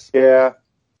first place. Yeah.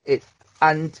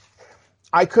 And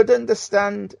I could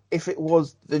understand if it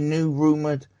was the new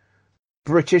rumoured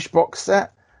British box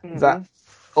set,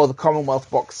 or the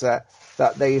Commonwealth box set,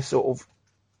 that they sort of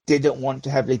didn't want to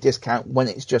heavily discount when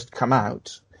it's just come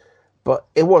out. But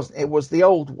it wasn't. It was the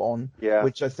old one,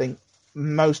 which I think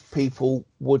most people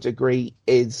would agree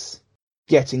is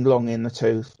getting long in the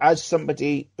tooth. As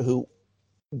somebody who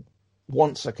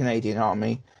wants a Canadian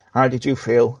army, how did you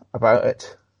feel about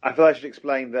it? I feel I should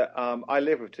explain that I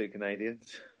live with two Canadians.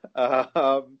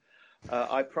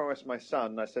 I promised my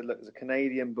son, I said, look, there's a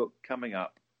Canadian book coming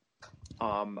up.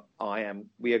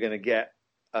 We are going to get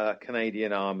a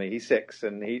Canadian army. He's 6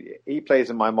 and he plays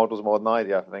in my models more than I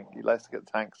do, I think. He likes to get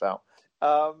the tanks out.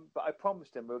 But I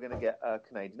promised him we were going to get a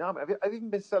Canadian army. I've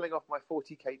even been selling off my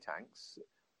 40k tanks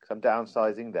because I'm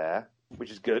downsizing there, which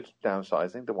is good,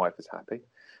 downsizing. The wife is happy.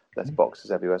 There's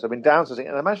boxes everywhere. So I've been downsizing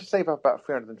and I managed to save up about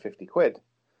 350 quid.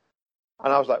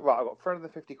 And I was like, right, I've got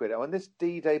 350 quid. And when this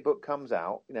D-Day book comes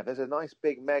out, there's a nice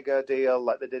big mega deal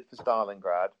like they did for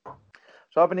Stalingrad.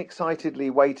 So I've been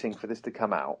excitedly waiting for this to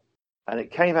come out. And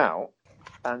it came out,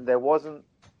 and there wasn't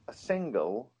a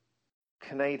single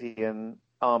Canadian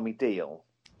army deal.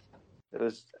 There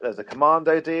was a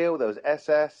commando deal, there was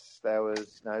SS, there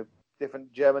was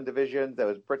different German divisions, there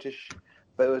was British,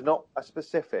 but there was not a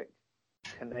specific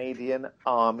Canadian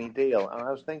Army deal. And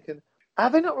I was thinking,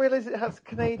 have they not realised it has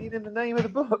Canadian in the name of the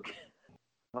book?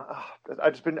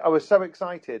 I was so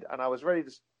excited, and I was ready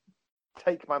to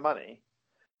take my money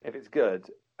if it's good.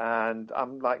 And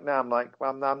I'm like,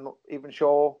 well, I'm not even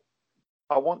sure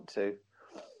I want to.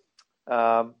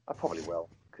 I probably will,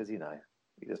 because he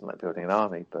doesn't like building an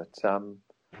army. But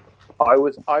I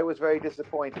was very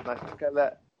disappointed, and I think I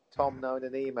let Tom know in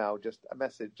an email, just a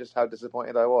message, just how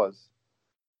disappointed I was.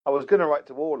 I was going to write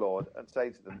to Warlord and say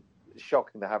to them, it's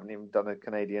shocking they haven't even done a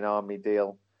Canadian Army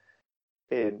deal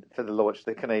for the launch of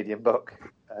the Canadian book.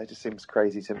 It just seems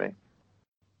crazy to me.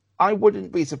 I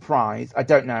wouldn't be surprised. I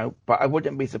don't know, but I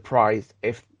wouldn't be surprised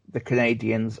if the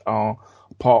Canadians are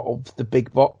part of the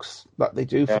big box that they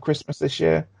do for Christmas this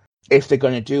year. If they're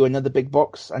going to do another big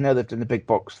box, I know they've done a big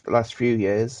box the last few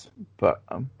years, but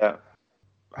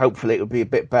hopefully it will be a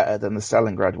bit better than the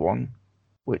Stalingrad one,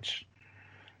 which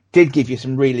did give you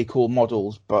some really cool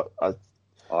models. But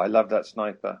I love that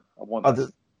sniper. I want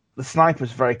that. The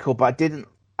sniper's very cool, but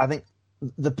I think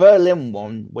the Berlin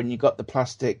one, when you got the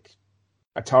plastic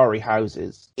Atari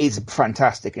houses, is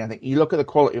fantastic. And I think you look at the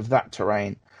quality of that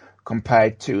terrain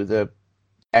compared to the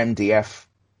MDF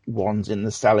ones in the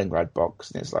Stalingrad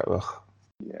box, and it's like, ugh.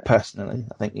 Yeah. Personally,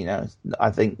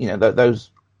 I think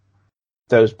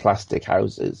those plastic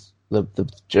houses, the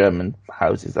German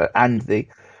houses, and the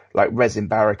like resin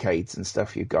barricades and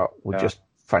stuff you got were just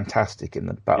fantastic in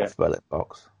the Battle for Berlin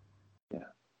box. Yeah,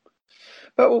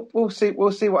 but we'll see.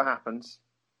 We'll see what happens.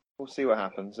 We'll see what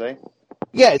happens, eh?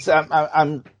 Yeah,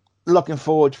 I'm looking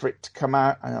forward for it to come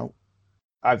out. I know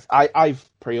I've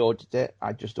pre-ordered it.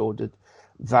 I just ordered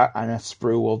that and a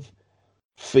sprue of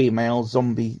female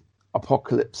zombie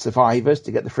apocalypse survivors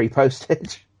to get the free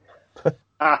postage.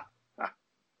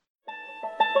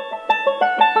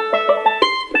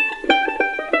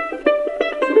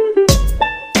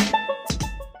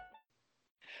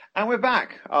 And we're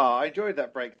back. Oh, I enjoyed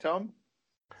that break, Tom.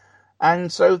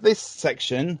 And so this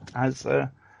section has,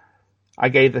 I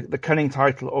gave the cunning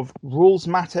title of Rules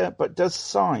Matter, but Does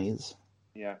Size?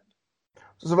 Yeah.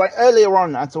 So like earlier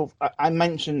on, I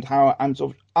mentioned how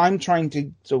I'm trying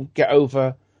to sort of get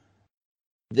over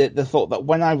the thought that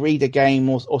when I read a game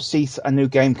or see a new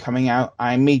game coming out,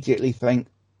 I immediately think,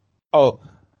 oh,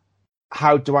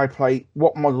 how do I play?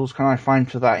 What models can I find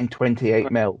for that in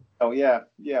 28mm? Oh yeah.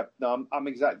 No, I'm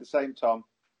exactly the same, Tom.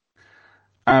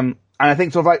 And I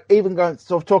think even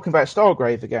talking about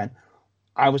Stargrave again,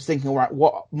 I was thinking, right,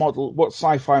 what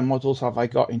sci-fi models have I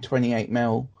got in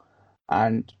 28mm?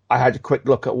 And I had a quick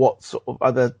look at what sort of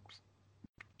other,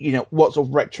 what sort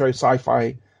of retro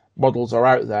sci-fi models are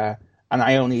out there. And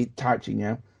I only typed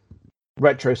in,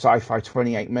 retro sci-fi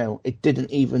 28mm. It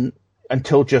didn't even,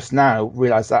 until just now,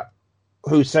 realize that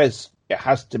who says it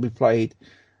has to be played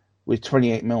with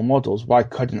 28mm models? Why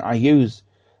couldn't I use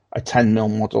a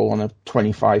 10mm model on a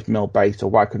 25mm base, or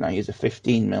why couldn't I use a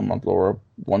 15mm model or a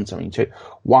 172?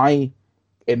 Why,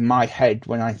 in my head,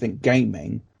 when I think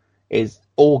gaming, is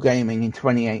all gaming in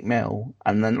 28mm,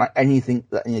 and then like anything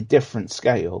that in a different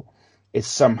scale is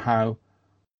somehow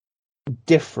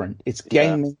different. It's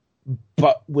gaming,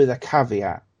 but with a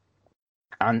caveat.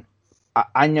 And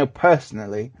I know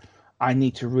personally, I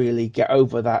need to really get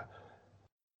over that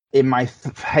in my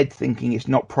head thinking it's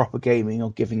not proper gaming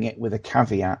or giving it with a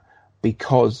caveat,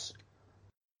 because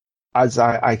as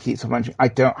I keep mentioning, I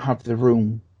don't have the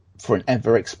room for an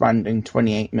ever expanding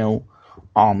 28mm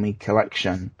army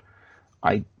collection.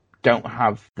 I don't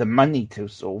have the money to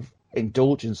sort of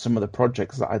indulge in some of the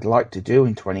projects that I'd like to do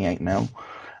in 28mm.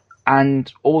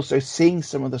 And also seeing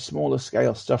some of the smaller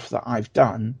scale stuff that I've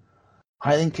done,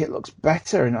 I think it looks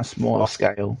better in a smaller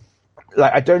scale.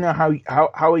 Like, I don't know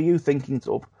how are you thinking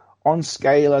sort of on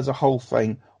scale as a whole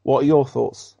thing? What are your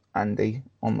thoughts, Andy,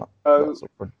 on that?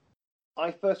 Sort of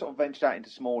I first sort of ventured out into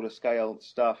smaller scale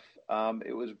stuff.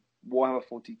 It was Warhammer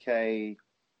 40k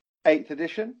 8th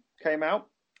edition came out,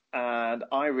 and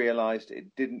I realised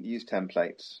it didn't use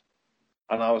templates.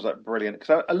 And I was like, brilliant.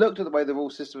 Because I looked at the way the rule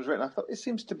system was written. I thought, it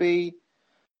seems to be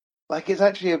like it's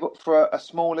actually for a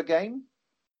smaller game,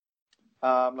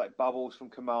 like bubbles from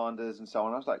Commanders and so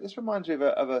on. I was like, this reminds me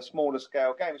of a smaller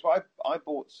scale game. So I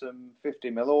bought some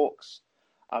 50mm orcs,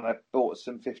 and I bought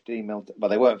some 15mm. Well,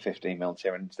 they weren't 15mm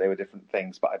Tyrants; they were different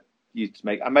things. But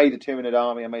I made a Tyranid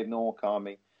army. I made an orc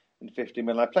army in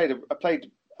 50mm. I played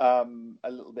a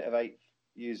little bit of 8th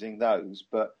using those,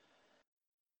 but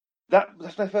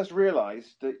that's when I first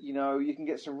realised that you can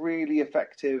get some really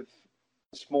effective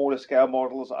smaller scale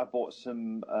models. I bought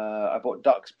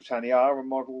Dux Britanniarum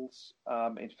models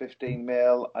in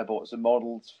 15mm. I bought some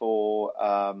models for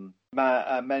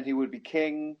Men Who Would Be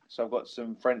King. So I've got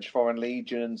some French Foreign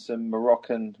Legion and some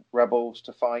Moroccan rebels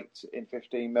to fight in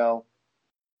 15 mil.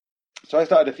 So I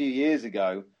started a few years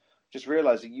ago, just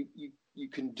realizing you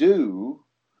can do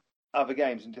other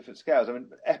games in different scales. I mean,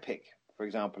 Epic, for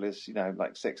example, is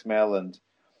like 6 mil, and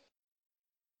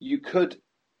you could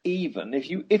even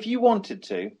if you wanted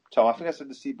to, Tom. I think I said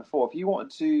this to you before. If you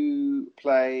wanted to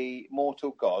play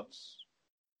Mortal Gods,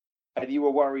 and you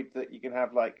were worried that you can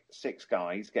have like 6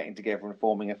 guys getting together and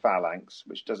forming a phalanx,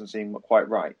 which doesn't seem quite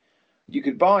right, you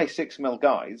could buy 6 mil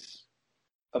guys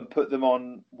and put them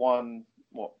on one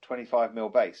 25 mil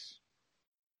base.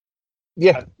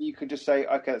 Yeah. And you can just say,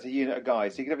 okay, that's a unit of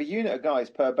guys. So you can have a unit of guys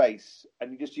per base,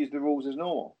 and you just use the rules as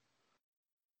normal.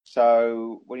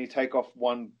 So when you take off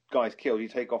one guy's killed, you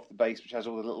take off the base which has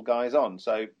all the little guys on.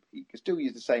 So you can still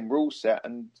use the same rule set,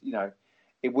 and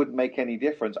it wouldn't make any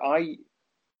difference. I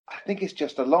think it's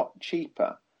just a lot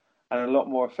cheaper and a lot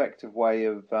more effective way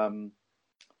of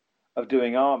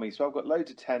doing armies. So I've got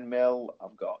loads of 10 mil.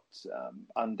 I've got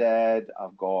undead.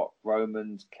 I've got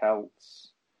Romans,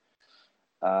 Celts,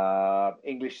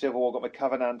 English Civil War. I've got my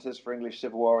Covenanters for English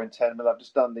Civil War in 10 mil. I've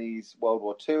just done these World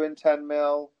War II in 10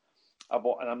 mil.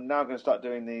 And I'm now going to start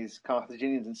doing these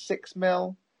Carthaginians in 6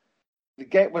 mil. The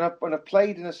game when I've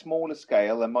played in a smaller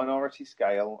scale, a minority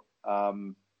scale,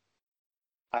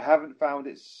 I haven't found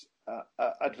its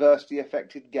adversely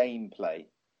affected gameplay,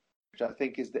 which I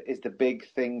think is the big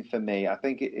thing for me. I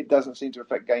think it doesn't seem to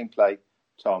affect gameplay,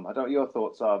 Tom. I don't know what your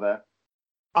thoughts are there.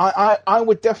 I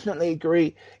would definitely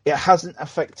agree it hasn't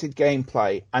affected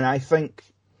gameplay. And I think,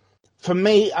 for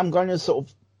me, I'm going to sort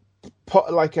of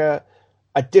put like a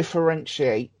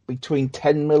differentiate between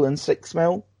 10 mil and 6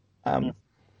 mil.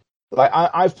 Like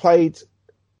I've played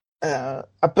a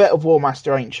bit of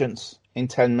Warmaster Ancients in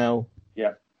 10 mil.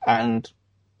 Yeah. And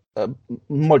a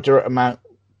moderate amount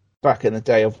back in the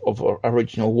day of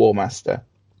original Warmaster.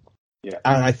 Yeah.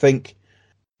 And I think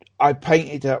I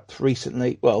painted up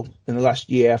recently, well, in the last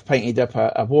year, I've painted up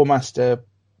a Warmaster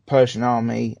Persian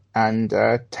army and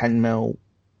a 10 mil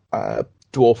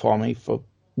Dwarf army, for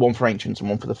one for Ancients and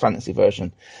one for the Fantasy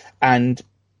version. And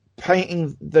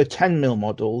painting the 10 mil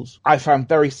models, I found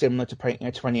very similar to painting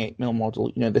a 28 mil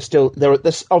model. They're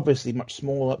obviously much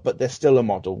smaller, but they're still a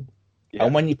model. Yeah.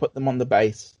 And when you put them on the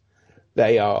base,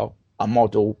 they are a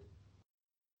model,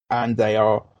 and they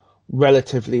are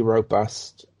relatively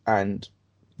robust, and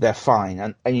they're fine.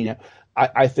 And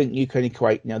I think you can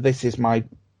equate, this is my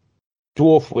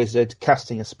dwarf wizard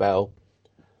casting a spell.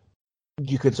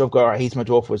 You can sort of go, all right, he's my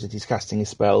dwarf wizard, he's casting a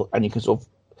spell, and you can sort of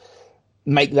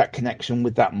make that connection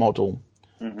with that model.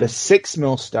 Mm-hmm. The 6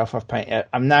 mil stuff I've painted,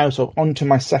 I'm now sort of onto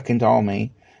my second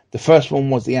army. The first one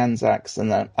was the Anzacs,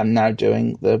 and I'm now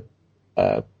doing the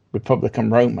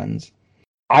Republican Romans.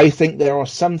 I think there are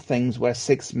some things where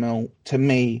 6 mil, to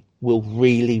me, will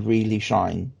really, really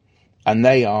shine. And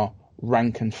they are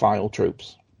rank and file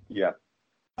troops. Yeah.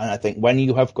 And I think when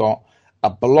you have got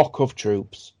a block of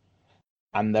troops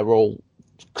and they're all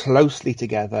closely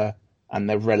together and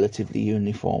they're relatively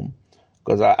uniform,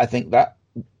 because I think that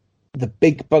the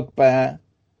big bugbear,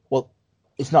 well,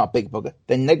 it's not a big bugbear.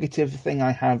 The negative thing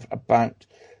I have about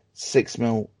 6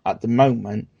 mil at the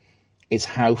moment is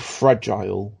how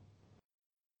fragile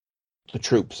the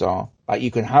troops are. Like, you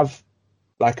can have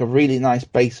like a really nice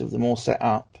base of them all set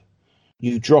up.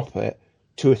 You drop it,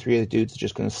 2 or 3 of the dudes are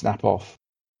just going to snap off.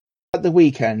 At the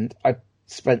weekend, I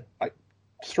spent like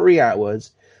 3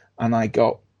 hours and I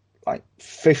got like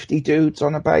 50 dudes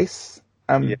on a base.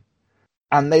 Yeah.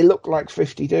 And they look like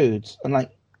 50 dudes. And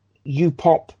like, you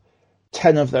pop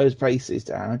 10 of those bases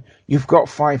down, you've got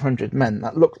 500 men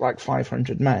that look like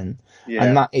 500 men. Yeah.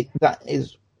 And that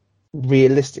is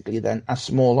realistically then a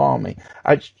small army.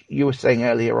 You were saying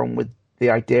earlier on with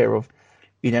the idea of,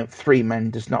 3 men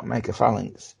does not make a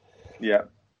phalanx. Yeah.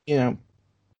 The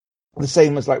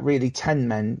same as like really 10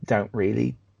 men don't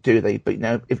really, do they? But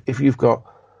if you've got,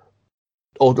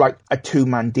 or like a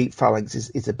 2-man deep phalanx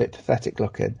is a bit pathetic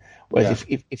looking. Whereas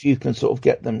if you can sort of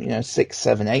get them, 6,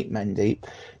 7, 8 men deep,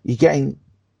 you're getting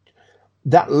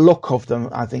that look of them.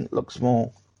 I think looks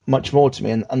much more to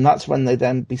me, and that's when they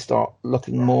then start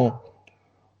looking more,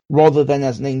 rather than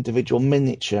as an individual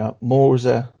miniature, more as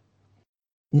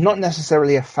not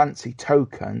necessarily a fancy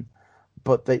token,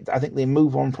 but I think they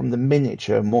move on from the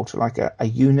miniature more to like a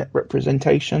unit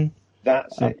representation.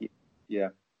 That's it. Yeah.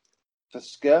 For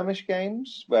skirmish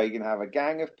games where you can have a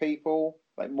gang of people,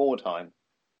 like Wartime,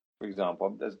 for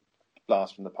example, there's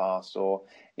Blast from the Past, or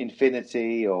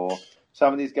Infinity, or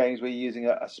some of these games where you're using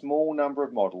a small number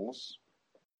of models.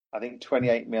 I think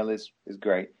 28 mil is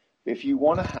great. But if you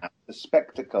want to have the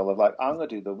spectacle of like, I'm going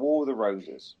to do the War of the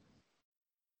Roses,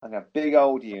 I'm going to have big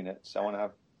old units. I want to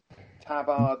have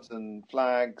tabards and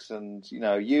flags and,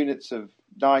 units of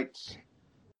knights.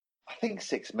 I think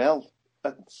 6 mil.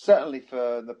 Certainly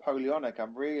for Napoleonic,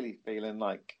 I'm really feeling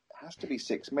like it has to be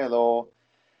 6 mil, or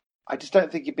I just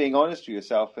don't think you're being honest with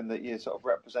yourself in that you're sort of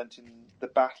representing the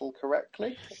battle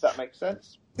correctly, if that makes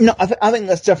sense. No, I think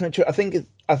that's definitely true.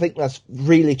 I think that's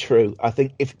really true. I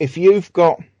think if you've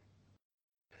got,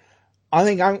 I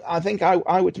think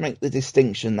I would make the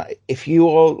distinction that if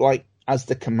you're like as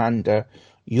the commander,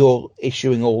 you're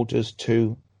issuing orders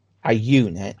to a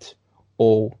unit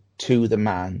or to the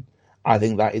man. I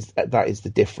think that is the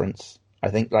difference. I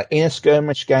think like in a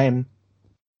skirmish game,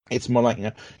 it's more like,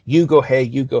 you go here,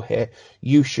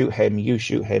 you shoot him,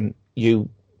 you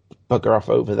bugger off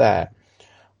over there.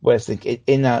 Whereas I think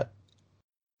in a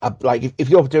like if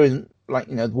you're doing like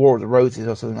the War of the Roses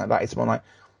or something like that, it's more like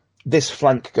this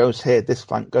flank goes here, this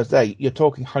flank goes there. You're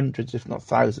talking hundreds, if not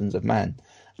thousands, of men,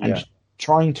 and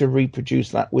trying to reproduce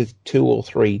that with 2 or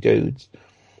 3 dudes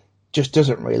just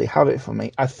doesn't really have it for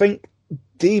me. I think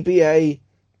DBA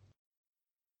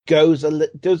does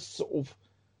sort of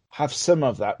have some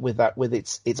of that with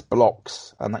its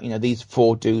blocks, and that these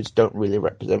 4 dudes don't really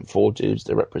represent 4 dudes;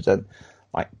 they represent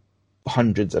like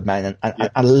hundreds of men,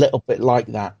 and a little bit like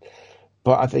that.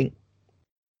 But I think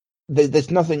there's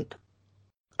nothing.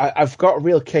 I've got a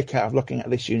real kick out of looking at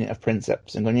this unit of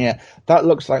Princeps and going, that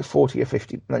looks like 40 or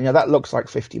 50. That looks like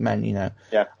 50 men.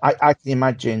 Yeah. I can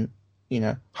imagine,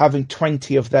 having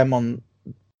 20 of them on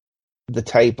the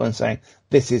table and saying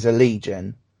this is a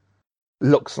legion,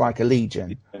 looks like a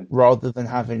legion, rather than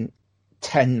having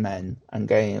 10 men and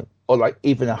going, or like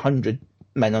even 100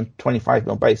 men on 25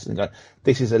 mil bases and going,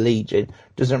 this is a legion,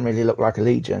 doesn't really look like a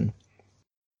legion.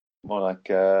 More like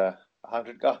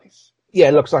 100 guys. Yeah,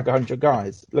 it looks like 100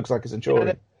 guys. It looks like a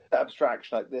centurion. That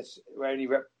abstraction like this, where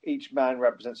each man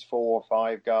represents 4 or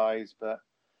 5 guys. But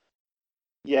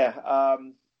I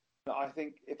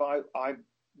think if I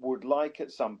would like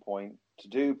at some point to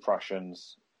do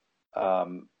Prussians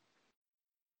for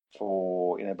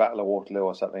Battle of Waterloo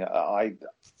or something, I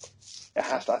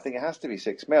think it has to be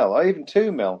 6 mil or even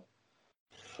 2 mil.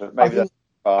 But maybe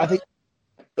I think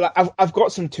like, I've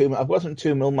got some 2 mil. I've got some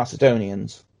 2 mil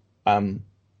Macedonians.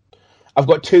 I've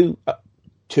got 2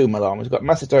 mil armies. I've got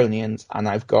Macedonians and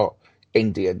I've got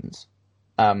Indians.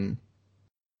 I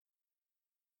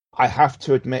have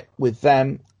to admit, with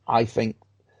them, I think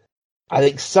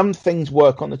some things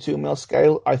work on the 2 mil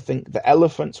scale. I think the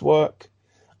elephants work.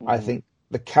 Mm-hmm. I think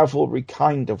the cavalry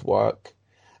kind of work,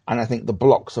 and I think the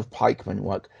blocks of pikemen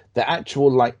work. The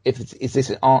actual is this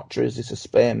an archer? Is this a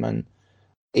spearman?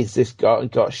 Is this guy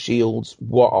got shields?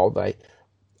 What are they?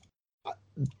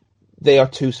 They are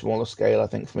too small a scale, I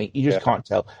think, for me. You just can't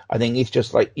tell. I think it's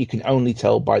just like you can only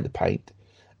tell by the paint.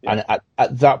 Yeah. And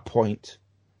at that point,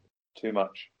 too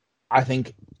much. I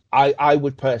think I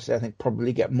would personally,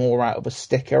 probably get more out of a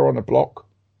sticker on a block.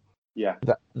 Yeah.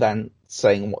 Than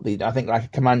saying what I think like a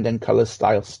Command and Colours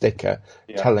style sticker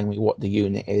telling me what the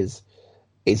unit is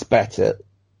better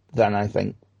than I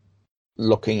think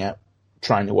looking at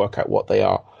trying to work out what they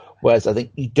are. Whereas I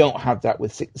think you don't have that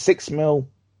with 6 mil.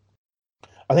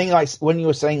 I think like when you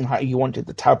were saying how you wanted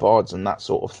the tabards and that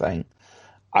sort of thing,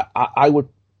 I would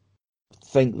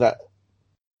think that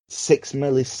 6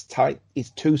 mil is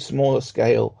too small a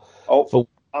scale.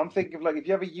 I'm thinking of like if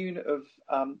you have a unit of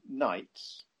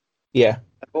knights. Yeah.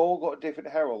 They've all got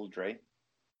different heraldry.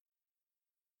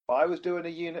 If I was doing a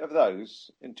unit of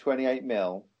those in 28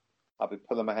 mil, I'd be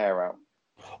pulling my hair out.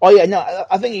 Oh yeah, no,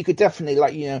 I think you could definitely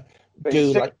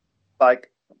do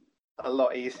like a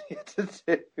lot easier to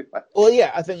do. Well,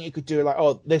 yeah, I think you could do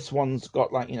this one's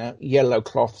got yellow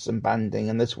cloths and banding,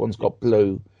 and this one's got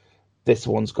blue, this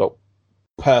one's got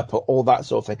purple, all that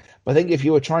sort of thing. But I think if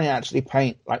you were trying to actually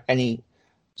paint like any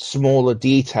smaller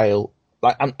detail,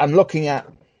 like I'm looking at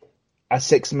a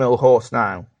 6 mil horse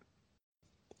now.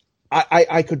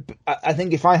 I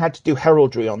think if I had to do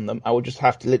heraldry on them, I would just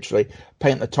have to literally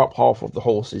paint the top half of the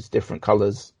horses different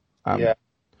colours. And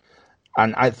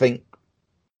I think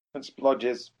and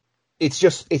splodges. It's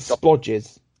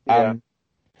splodges. Yeah.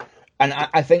 And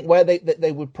I think where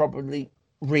they would probably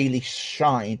really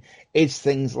shine is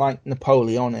things like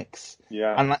Napoleonics.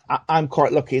 Yeah. And I'm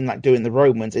quite lucky in doing the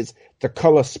Romans is the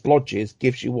colour splodges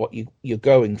gives you what you're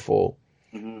going for.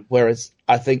 Mm-hmm. Whereas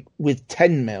I think with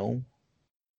 10 mil,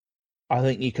 I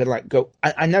think you could go.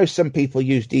 I know some people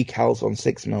use decals on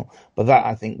 6 mil, but that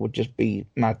I think would just be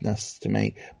madness to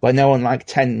me. But I know on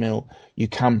 10 mil, you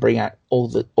can bring out all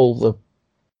the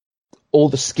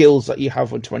skills that you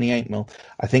have on 28 mil.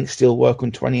 I think still work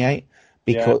on 28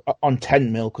 because on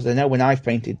 10 mil, because I know when I've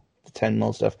painted the 10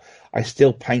 mil stuff, I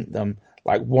still paint them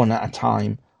like one at a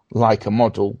time, like a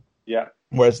model. Yeah.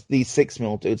 Whereas these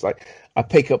 6mm dudes, like I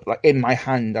pick up, like in my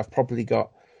hand, I've probably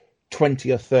got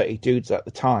 20 or 30 dudes at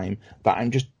the time that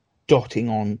I'm just dotting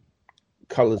on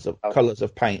colours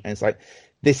of paint, and it's like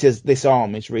this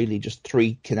arm is really just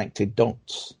 3 connected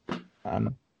dots.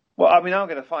 Well, I mean, I'm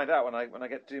going to find out when I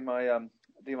get to do my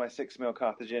 6mm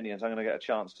Carthaginians. I'm going to get a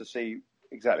chance to see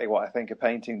exactly what I think of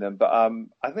painting them. But I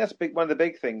think that's one of the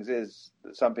big things is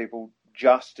that some people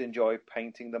just enjoy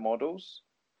painting the models.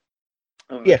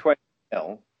 And Yeah.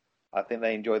 20mm, I think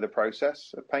they enjoy the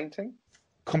process of painting.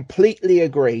 Completely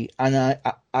agree, and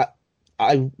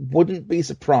I wouldn't be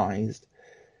surprised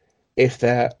if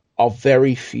there are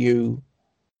very few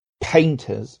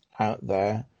painters out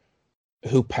there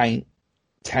who paint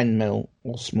 10mm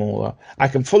or smaller. I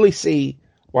can fully see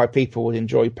why people would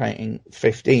enjoy painting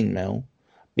 15mm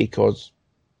because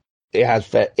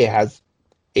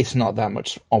it's not that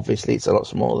much. Obviously, it's a lot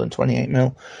smaller than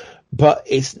 28mm, but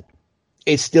it's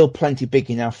still plenty big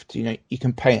enough to, you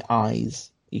can paint eyes,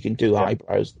 you can do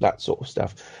eyebrows, that sort of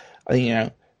stuff. I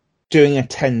think, doing a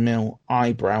 10mm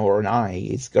eyebrow or an eye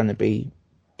is going to be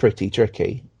pretty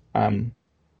tricky.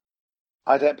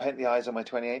 I don't paint the eyes on my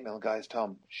 28mm guys,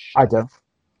 Tom. I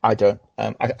don't.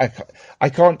 I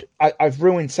can't. I've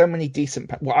ruined so many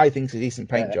what I think is a decent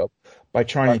paint job by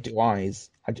trying to do eyes.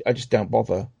 I just don't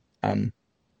bother.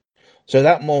 So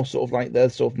that more sort of like the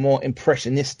sort of more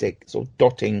impressionistic sort of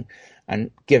dotting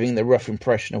and giving the rough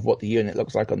impression of what the unit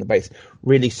looks like on the base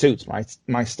really suits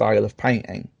my style of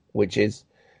painting, which is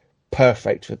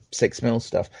perfect for 6mm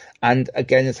stuff. And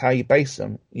again, it's how you base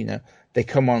them. They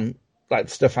come on, like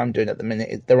the stuff I'm doing at the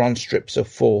minute, they're on strips of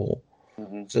 4.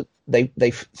 Mm-hmm. So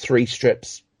they 3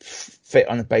 strips fit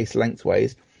on a base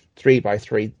lengthways,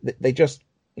 3x3. They just,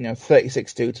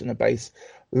 36 dudes on a base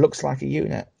looks like a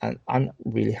unit, and I'm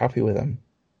really happy with them.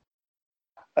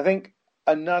 I think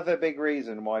another big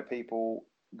reason why people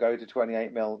go to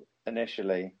 28mm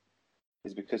initially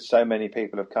is because so many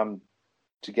people have come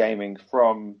to gaming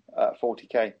from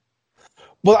 40k.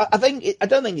 Well, I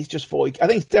don't think it's just 40. I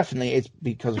think it's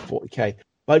because of 40k,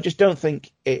 but I just don't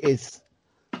think it is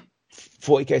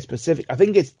 40k specific. I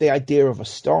think it's the idea of a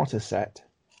starter set.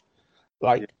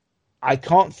 Like, I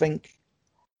can't think.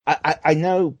 I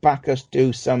know backers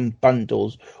do some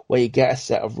bundles where you get a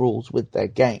set of rules with their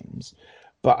games,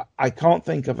 but I can't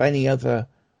think of any other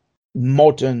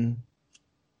modern.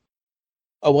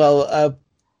 Titanicus,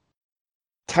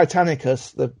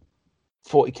 the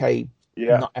 40k,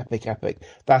 not epic.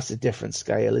 That's a different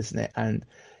scale, isn't it? And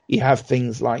you have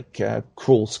things like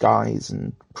Cruel Skies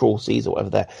and Cruel Seas or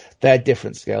whatever. They're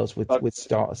different scales with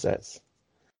starter sets.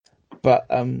 But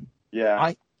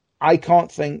I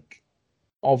can't think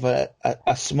of a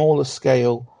smaller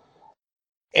scale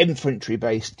infantry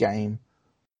based game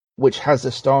which has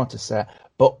a starter set.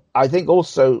 But I think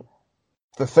also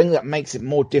the thing that makes it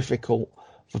more difficult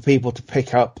for people to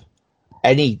pick up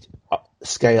any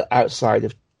scale outside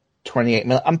of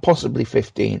 28mm and possibly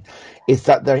 15 is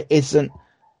that there isn't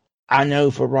an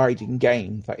overriding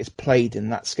game that is played in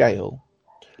that scale.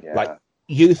 Like,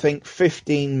 you think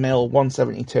 15mm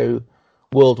 172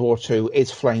 World War II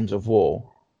is Flames of War.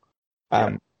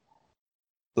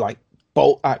 Like,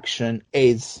 bolt action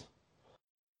is,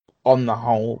 on the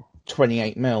whole,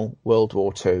 28mm World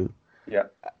War II.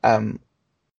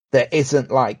 There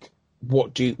isn't like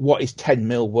what is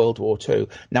 10mm World War II.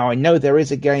 Now, I know there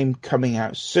is a game coming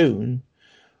out soon,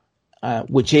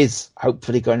 which is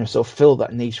hopefully going to sort of fill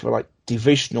that niche for like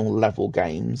divisional level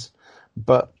games,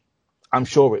 but I'm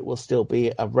sure it will still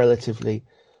be a relatively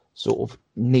sort of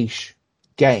niche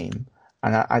game.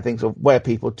 And I think sort of where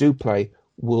people do play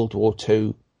World War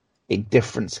II in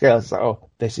different scales, it's like,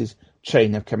 this is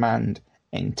Chain of Command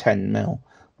in 10mm.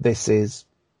 This is,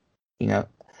 a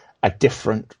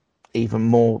different, even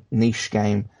more niche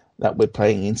game that we're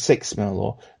playing in 6mm,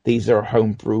 or these are a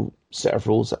homebrew set of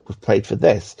rules that we've played for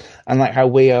this. And like how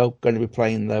we are going to be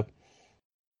playing the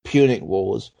Punic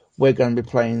Wars, we're going to be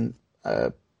playing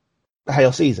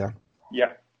Hail Caesar.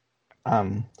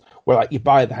 Where like you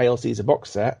buy the Hail Caesar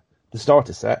box set, the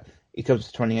starter set, it comes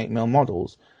with 28mm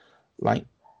models. Like,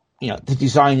 the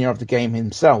designer of the game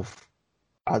himself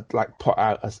had like put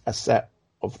out a set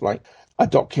of like a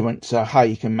document how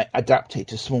you can adapt it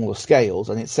to smaller scales,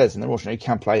 and it says in the rules you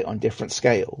can play it on different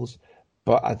scales.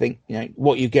 But I think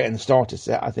what you get in the starter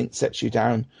set, I think, sets you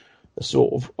down a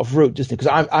sort of route, doesn't it?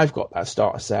 Because I've got that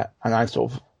starter set, and I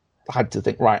sort of had to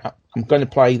think, right, I'm going to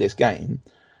play this game,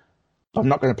 but I'm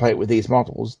not going to play it with these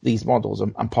models. These models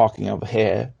I'm parking over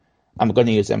here. I'm going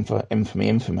to use them for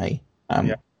infamy.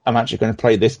 I'm actually going to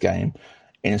play this game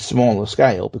in a smaller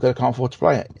scale because I can't afford to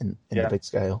play it in the big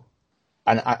scale.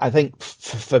 and I think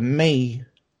for me,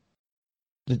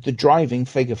 the driving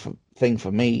thing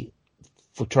for me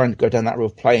for trying to go down that road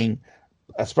of playing,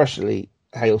 especially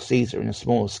Hail Caesar in a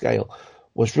smaller scale,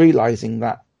 was realizing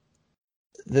that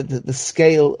the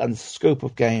scale and scope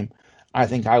of game I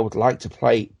think I would like to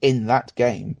play in that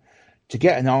game to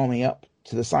get an army up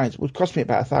to the size would cost me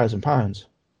about £1,000.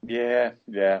 Yeah.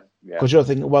 Because you're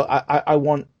thinking, well, I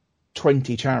want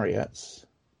 20 chariots.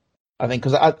 I think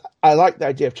because I like the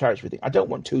idea of chariots. I don't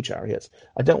want 2 chariots.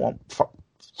 I don't want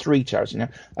 3 chariots.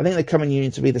 I think they come in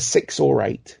units to be the 6 or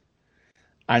 8,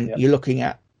 and you're looking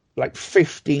at like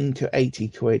 15 to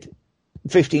 18 quid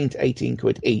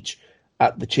each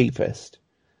at the cheapest,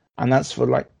 and that's for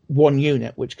like one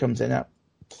unit, which comes in at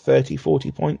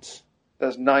 30-40 points.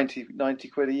 That's 90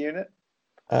 quid a unit.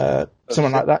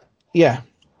 Something like that. Yeah.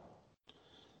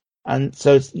 And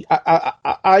so it's,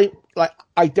 I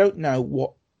don't know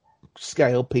what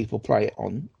scale people play it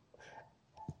on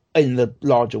in the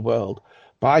larger world,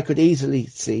 but I could easily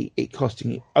see it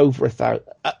costing you over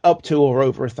up to or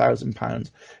over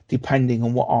 £1,000, depending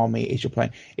on what army it is you're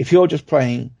playing. If you're just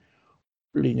playing,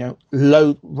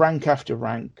 low rank after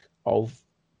rank of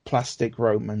plastic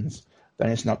Romans, then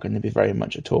it's not going to be very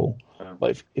much at all.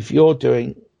 But if you're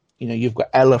doing, you've got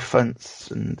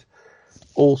elephants and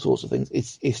all sorts of things,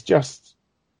 it's just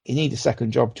you need a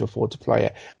second job to afford to play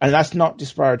it, and that's not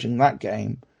disparaging that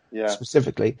game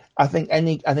specifically. I think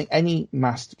any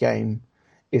massed game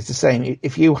is the same.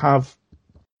 If you have,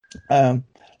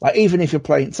 like even if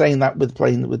you're saying that with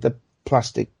the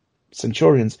plastic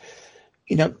Centurions,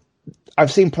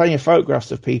 I've seen plenty of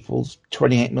photographs of people's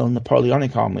 28mm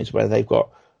Napoleonic armies where they've got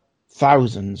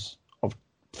thousands of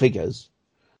figures,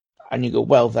 and you go,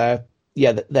 well, they're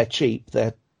cheap.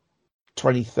 They're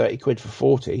 20-30 quid for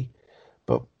 40,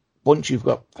 but once you've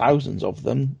got thousands of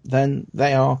them, then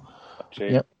they are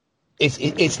cheap.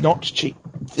 It's not cheap,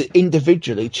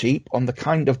 individually cheap on the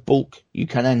kind of bulk you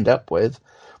can end up with.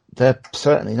 They're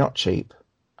certainly not cheap.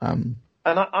 And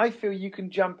I feel you can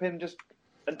jump in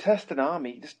and test an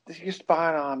army. Just buy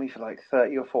an army for like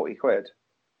 30 or 40 quid.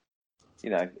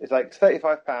 It's like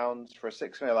 £35 for a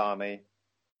 6mm army.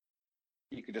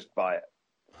 You could just buy it.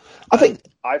 I think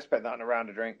I've spent that on a round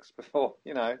of drinks before,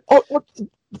 Oh,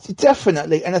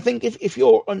 definitely. And I think if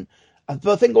you're on, but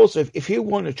I think also if you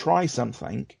want to try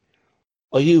something,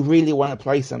 or you really want to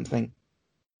play something,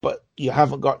 but you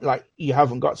haven't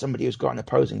got somebody who's got an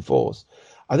opposing force,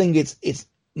 I think it's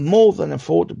more than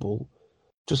affordable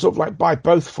to sort of like buy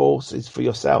both forces for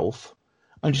yourself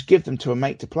and just give them to a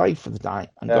mate to play for the night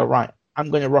and go, right,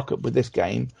 I'm going to rock up with this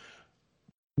game.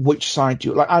 Which side do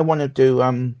you like? I want to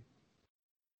do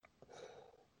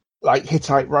like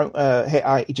Hittite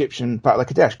Egyptian Battle of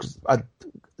Kadesh, because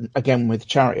again with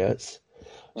chariots.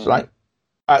 So like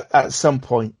at some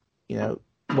point,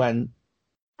 when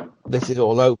this is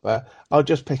all over, I'll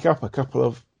just pick up a couple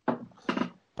of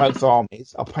both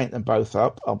armies. I'll paint them both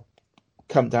up. I'll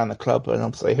come down the club and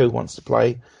I'll say, who wants to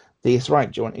play these? Right,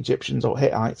 do you want Egyptians or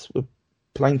Hittites? We're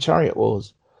playing chariot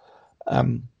wars.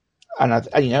 And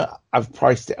I've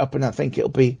priced it up, and I think it'll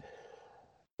be,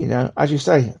 as you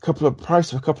say, a couple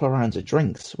of rounds of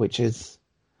drinks, which is,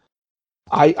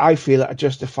 I feel a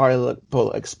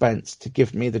justifiable expense to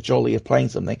give me the jolly of playing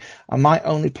something I might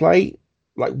only play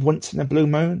like once in a blue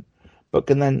moon, but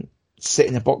can then sit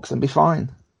in a box and be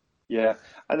fine. Yeah,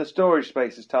 and the storage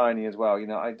space is tiny as well.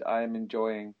 I am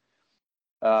enjoying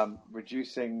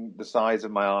reducing the size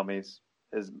of my armies.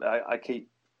 As I keep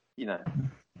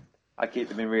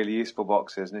them in really useful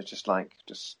boxes, and it's just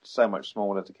so much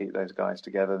smaller to keep those guys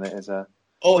together than it is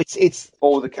it's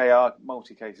all the KR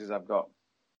multi-cases I've got.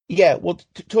 Yeah, well,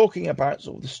 talking about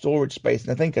sort of the storage space,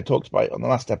 and I think I talked about it on the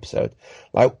last episode,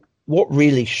 like what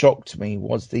really shocked me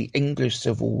was the English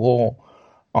Civil War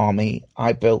army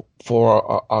I built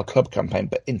for our club campaign,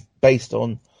 but based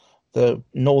on the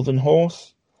Northern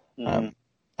Horse. And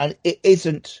it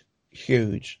isn't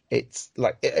huge. It's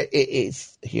like it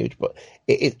is huge, but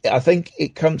I think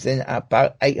it comes in at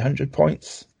about 800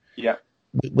 points. Yeah,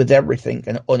 with everything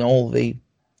and on all the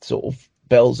sort of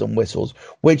bells and whistles.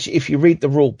 Which, if you read the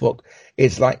rule book,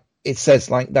 is like it says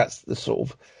like that's the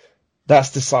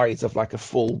size of like a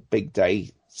full big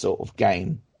day sort of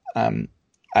game, and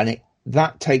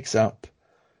that takes up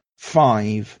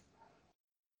 5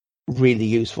 really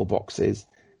useful boxes.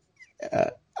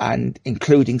 And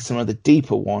including some of the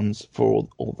deeper ones for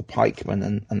all the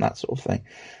pikemen and that sort of thing.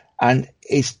 And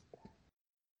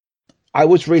I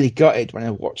was really gutted when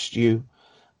I watched you.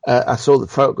 I saw the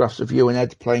photographs of you and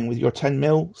Ed playing with your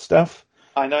 10mm stuff.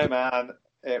 I know, man.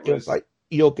 It was like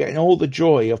you're getting all the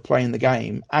joy of playing the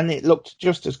game, and it looked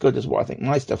just as good as what I think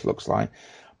my stuff looks like.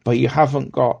 But you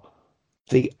haven't got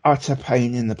the utter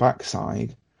pain in the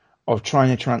backside of trying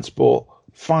to transport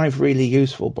 5 really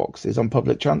useful boxes on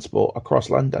public transport across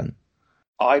London.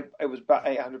 It was about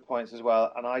 800 points as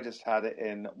well, and I just had it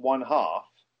in one half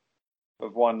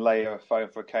of one layer of foam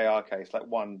for a KR case, like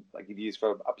you'd use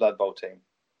for a Blood Bowl team.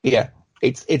 Yeah,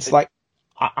 it's like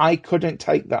I couldn't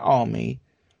take that army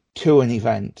to an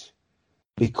event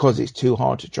because it's too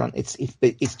hard to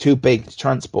it's too big to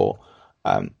transport,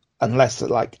 unless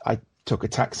like I took a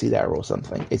taxi there or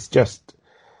something. It's just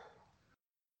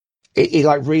it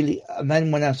like really. And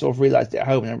then when I sort of realised it at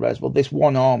home, and I realised, well, this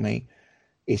one army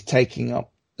is taking up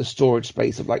the storage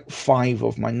space of like 5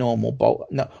 of my normal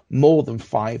more than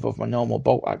 5 of my normal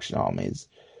bolt action armies.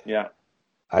 Yeah,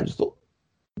 I just thought,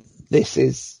 this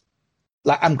is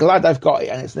like, I'm glad I've got it,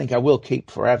 and it's something I will keep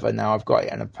forever now I've got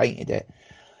it and I've painted it.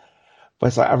 But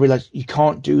it's like, I realised you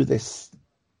can't do this.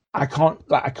 I can't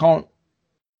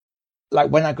like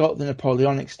when I got the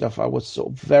Napoleonic stuff, I was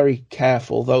sort of very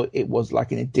careful, though it was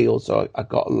like in a deal, so I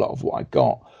got a lot of what I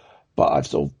got. But I've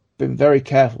sort of been very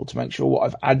careful to make sure what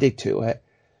I've added to it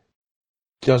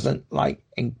doesn't like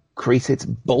increase its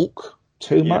bulk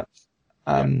too much.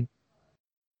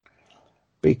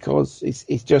 Because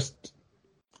it's just,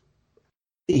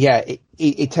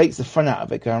 it takes the fun out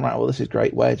of it, going, right, well, this is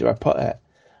great, where do I put it?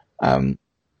 And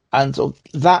so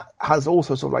that has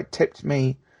also sort of like tipped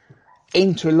me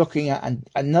into looking at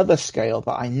another scale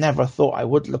that I never thought I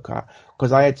would look at,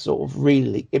 because I had sort of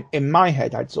really, in my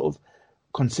head, I'd sort of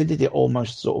considered it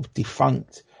almost sort of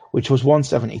defunct, which was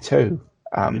 172.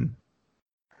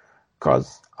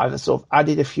 Because I've sort of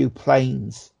added a few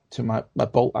planes to my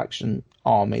bolt action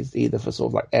armies, either for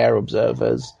sort of like air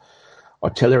observers,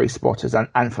 artillery spotters,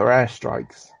 and for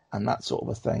airstrikes and that sort of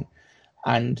a thing.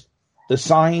 And the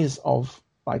size of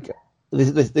like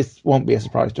this won't be a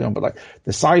surprise to anyone, but like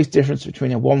the size difference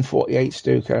between a 148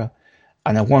 Stuka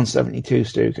and a 172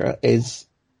 Stuka is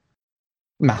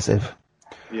massive.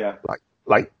 Yeah,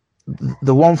 like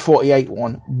the 148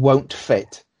 one won't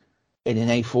fit in an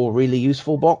A4 really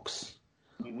useful box.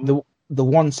 Mm-hmm. The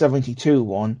 172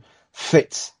 one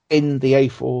fits in the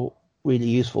A4 really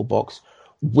useful box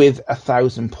with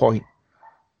 1,000-point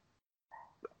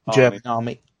German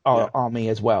army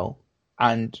as well.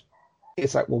 And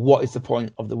it's like, well, what is the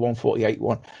point of the 148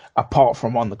 one apart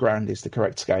from on the ground is the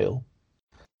correct scale?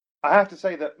 I have to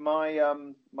say that my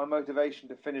motivation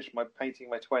to finish painting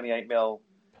my 28mm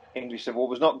English Civil War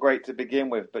was not great to begin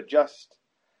with, but just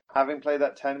having played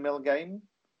that 10mm game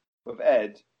with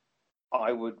Ed,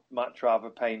 I would much rather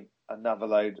paint another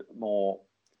load more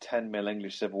 10mm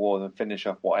English Civil War than finish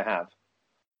off what I have.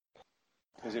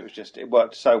 Because it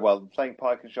worked so well. Playing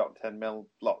Pike and Shot 10mm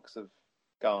blocks of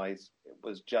guys, it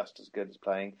was just as good as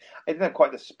playing. It didn't have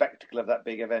quite the spectacle of that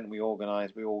big event we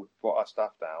organised. We all brought our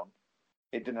stuff down.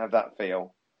 It didn't have that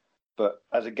feel. But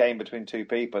as a game between two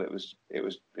people, it was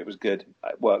good.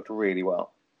 It worked really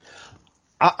well.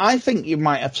 I think you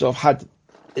might have sort of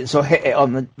hit it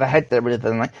on the head there, rather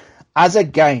than like, as a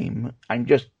game and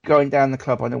just going down the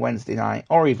club on a Wednesday night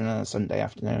or even on a Sunday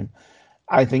afternoon.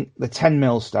 I think the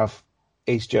 10mm stuff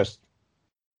is just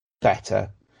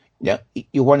better. You know,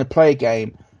 you want to play a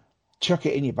game, chuck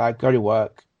it in your bag, go to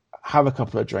work, have a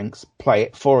couple of drinks, play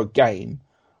it for a game.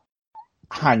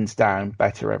 Hands down,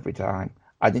 better every time.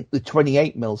 I think the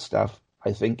 28mm stuff,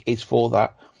 I think, is for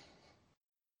that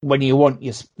when you want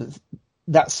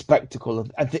that spectacle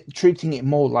of treating it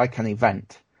more like an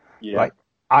event. Yeah. Like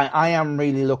I am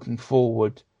really looking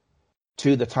forward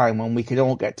to the time when we can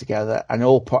all get together and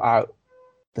all put out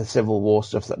the Civil War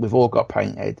stuff that we've all got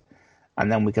painted,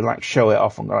 and then we can like show it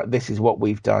off and go like, this is what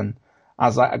we've done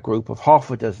as like a group of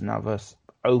half a dozen of us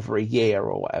over a year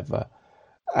or whatever,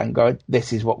 and go,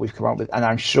 this is what we've come up with. And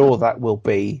I'm sure that will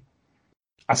be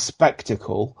a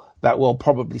spectacle that will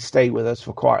probably stay with us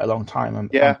for quite a long time and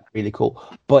really cool.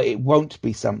 But it won't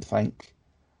be something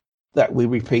that we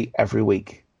repeat every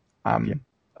week.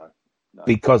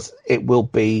 Because it will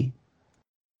be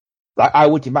like, I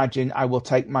would imagine I will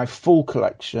take my full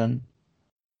collection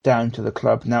down to the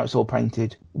club. Now it's all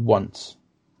painted once.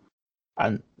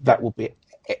 And that will be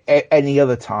any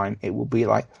other time. It will be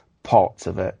like parts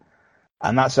of it.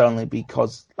 And that's only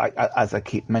because, like, as I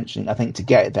keep mentioning, I think to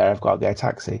get it there, I've got to get a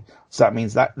taxi. So that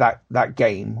means that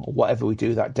game or whatever we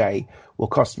do that day will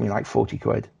cost me like 40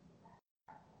 quid.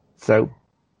 So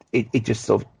it just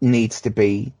sort of needs to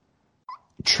be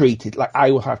treated like,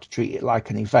 I will have to treat it like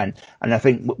an event. And I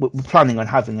think we're planning on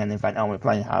having an event, and we're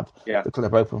planning to have the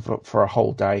club open for a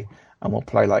whole day, and we'll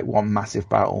play like one massive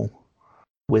battle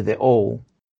with it all.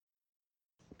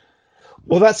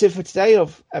 Well, that's it for today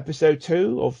of episode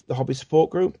 2 of the Hobby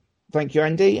Support Group. Thank you,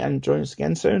 Andy, and join us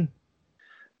again soon.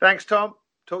 Thanks, Tom.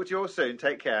 Talk to you all soon.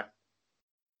 Take care.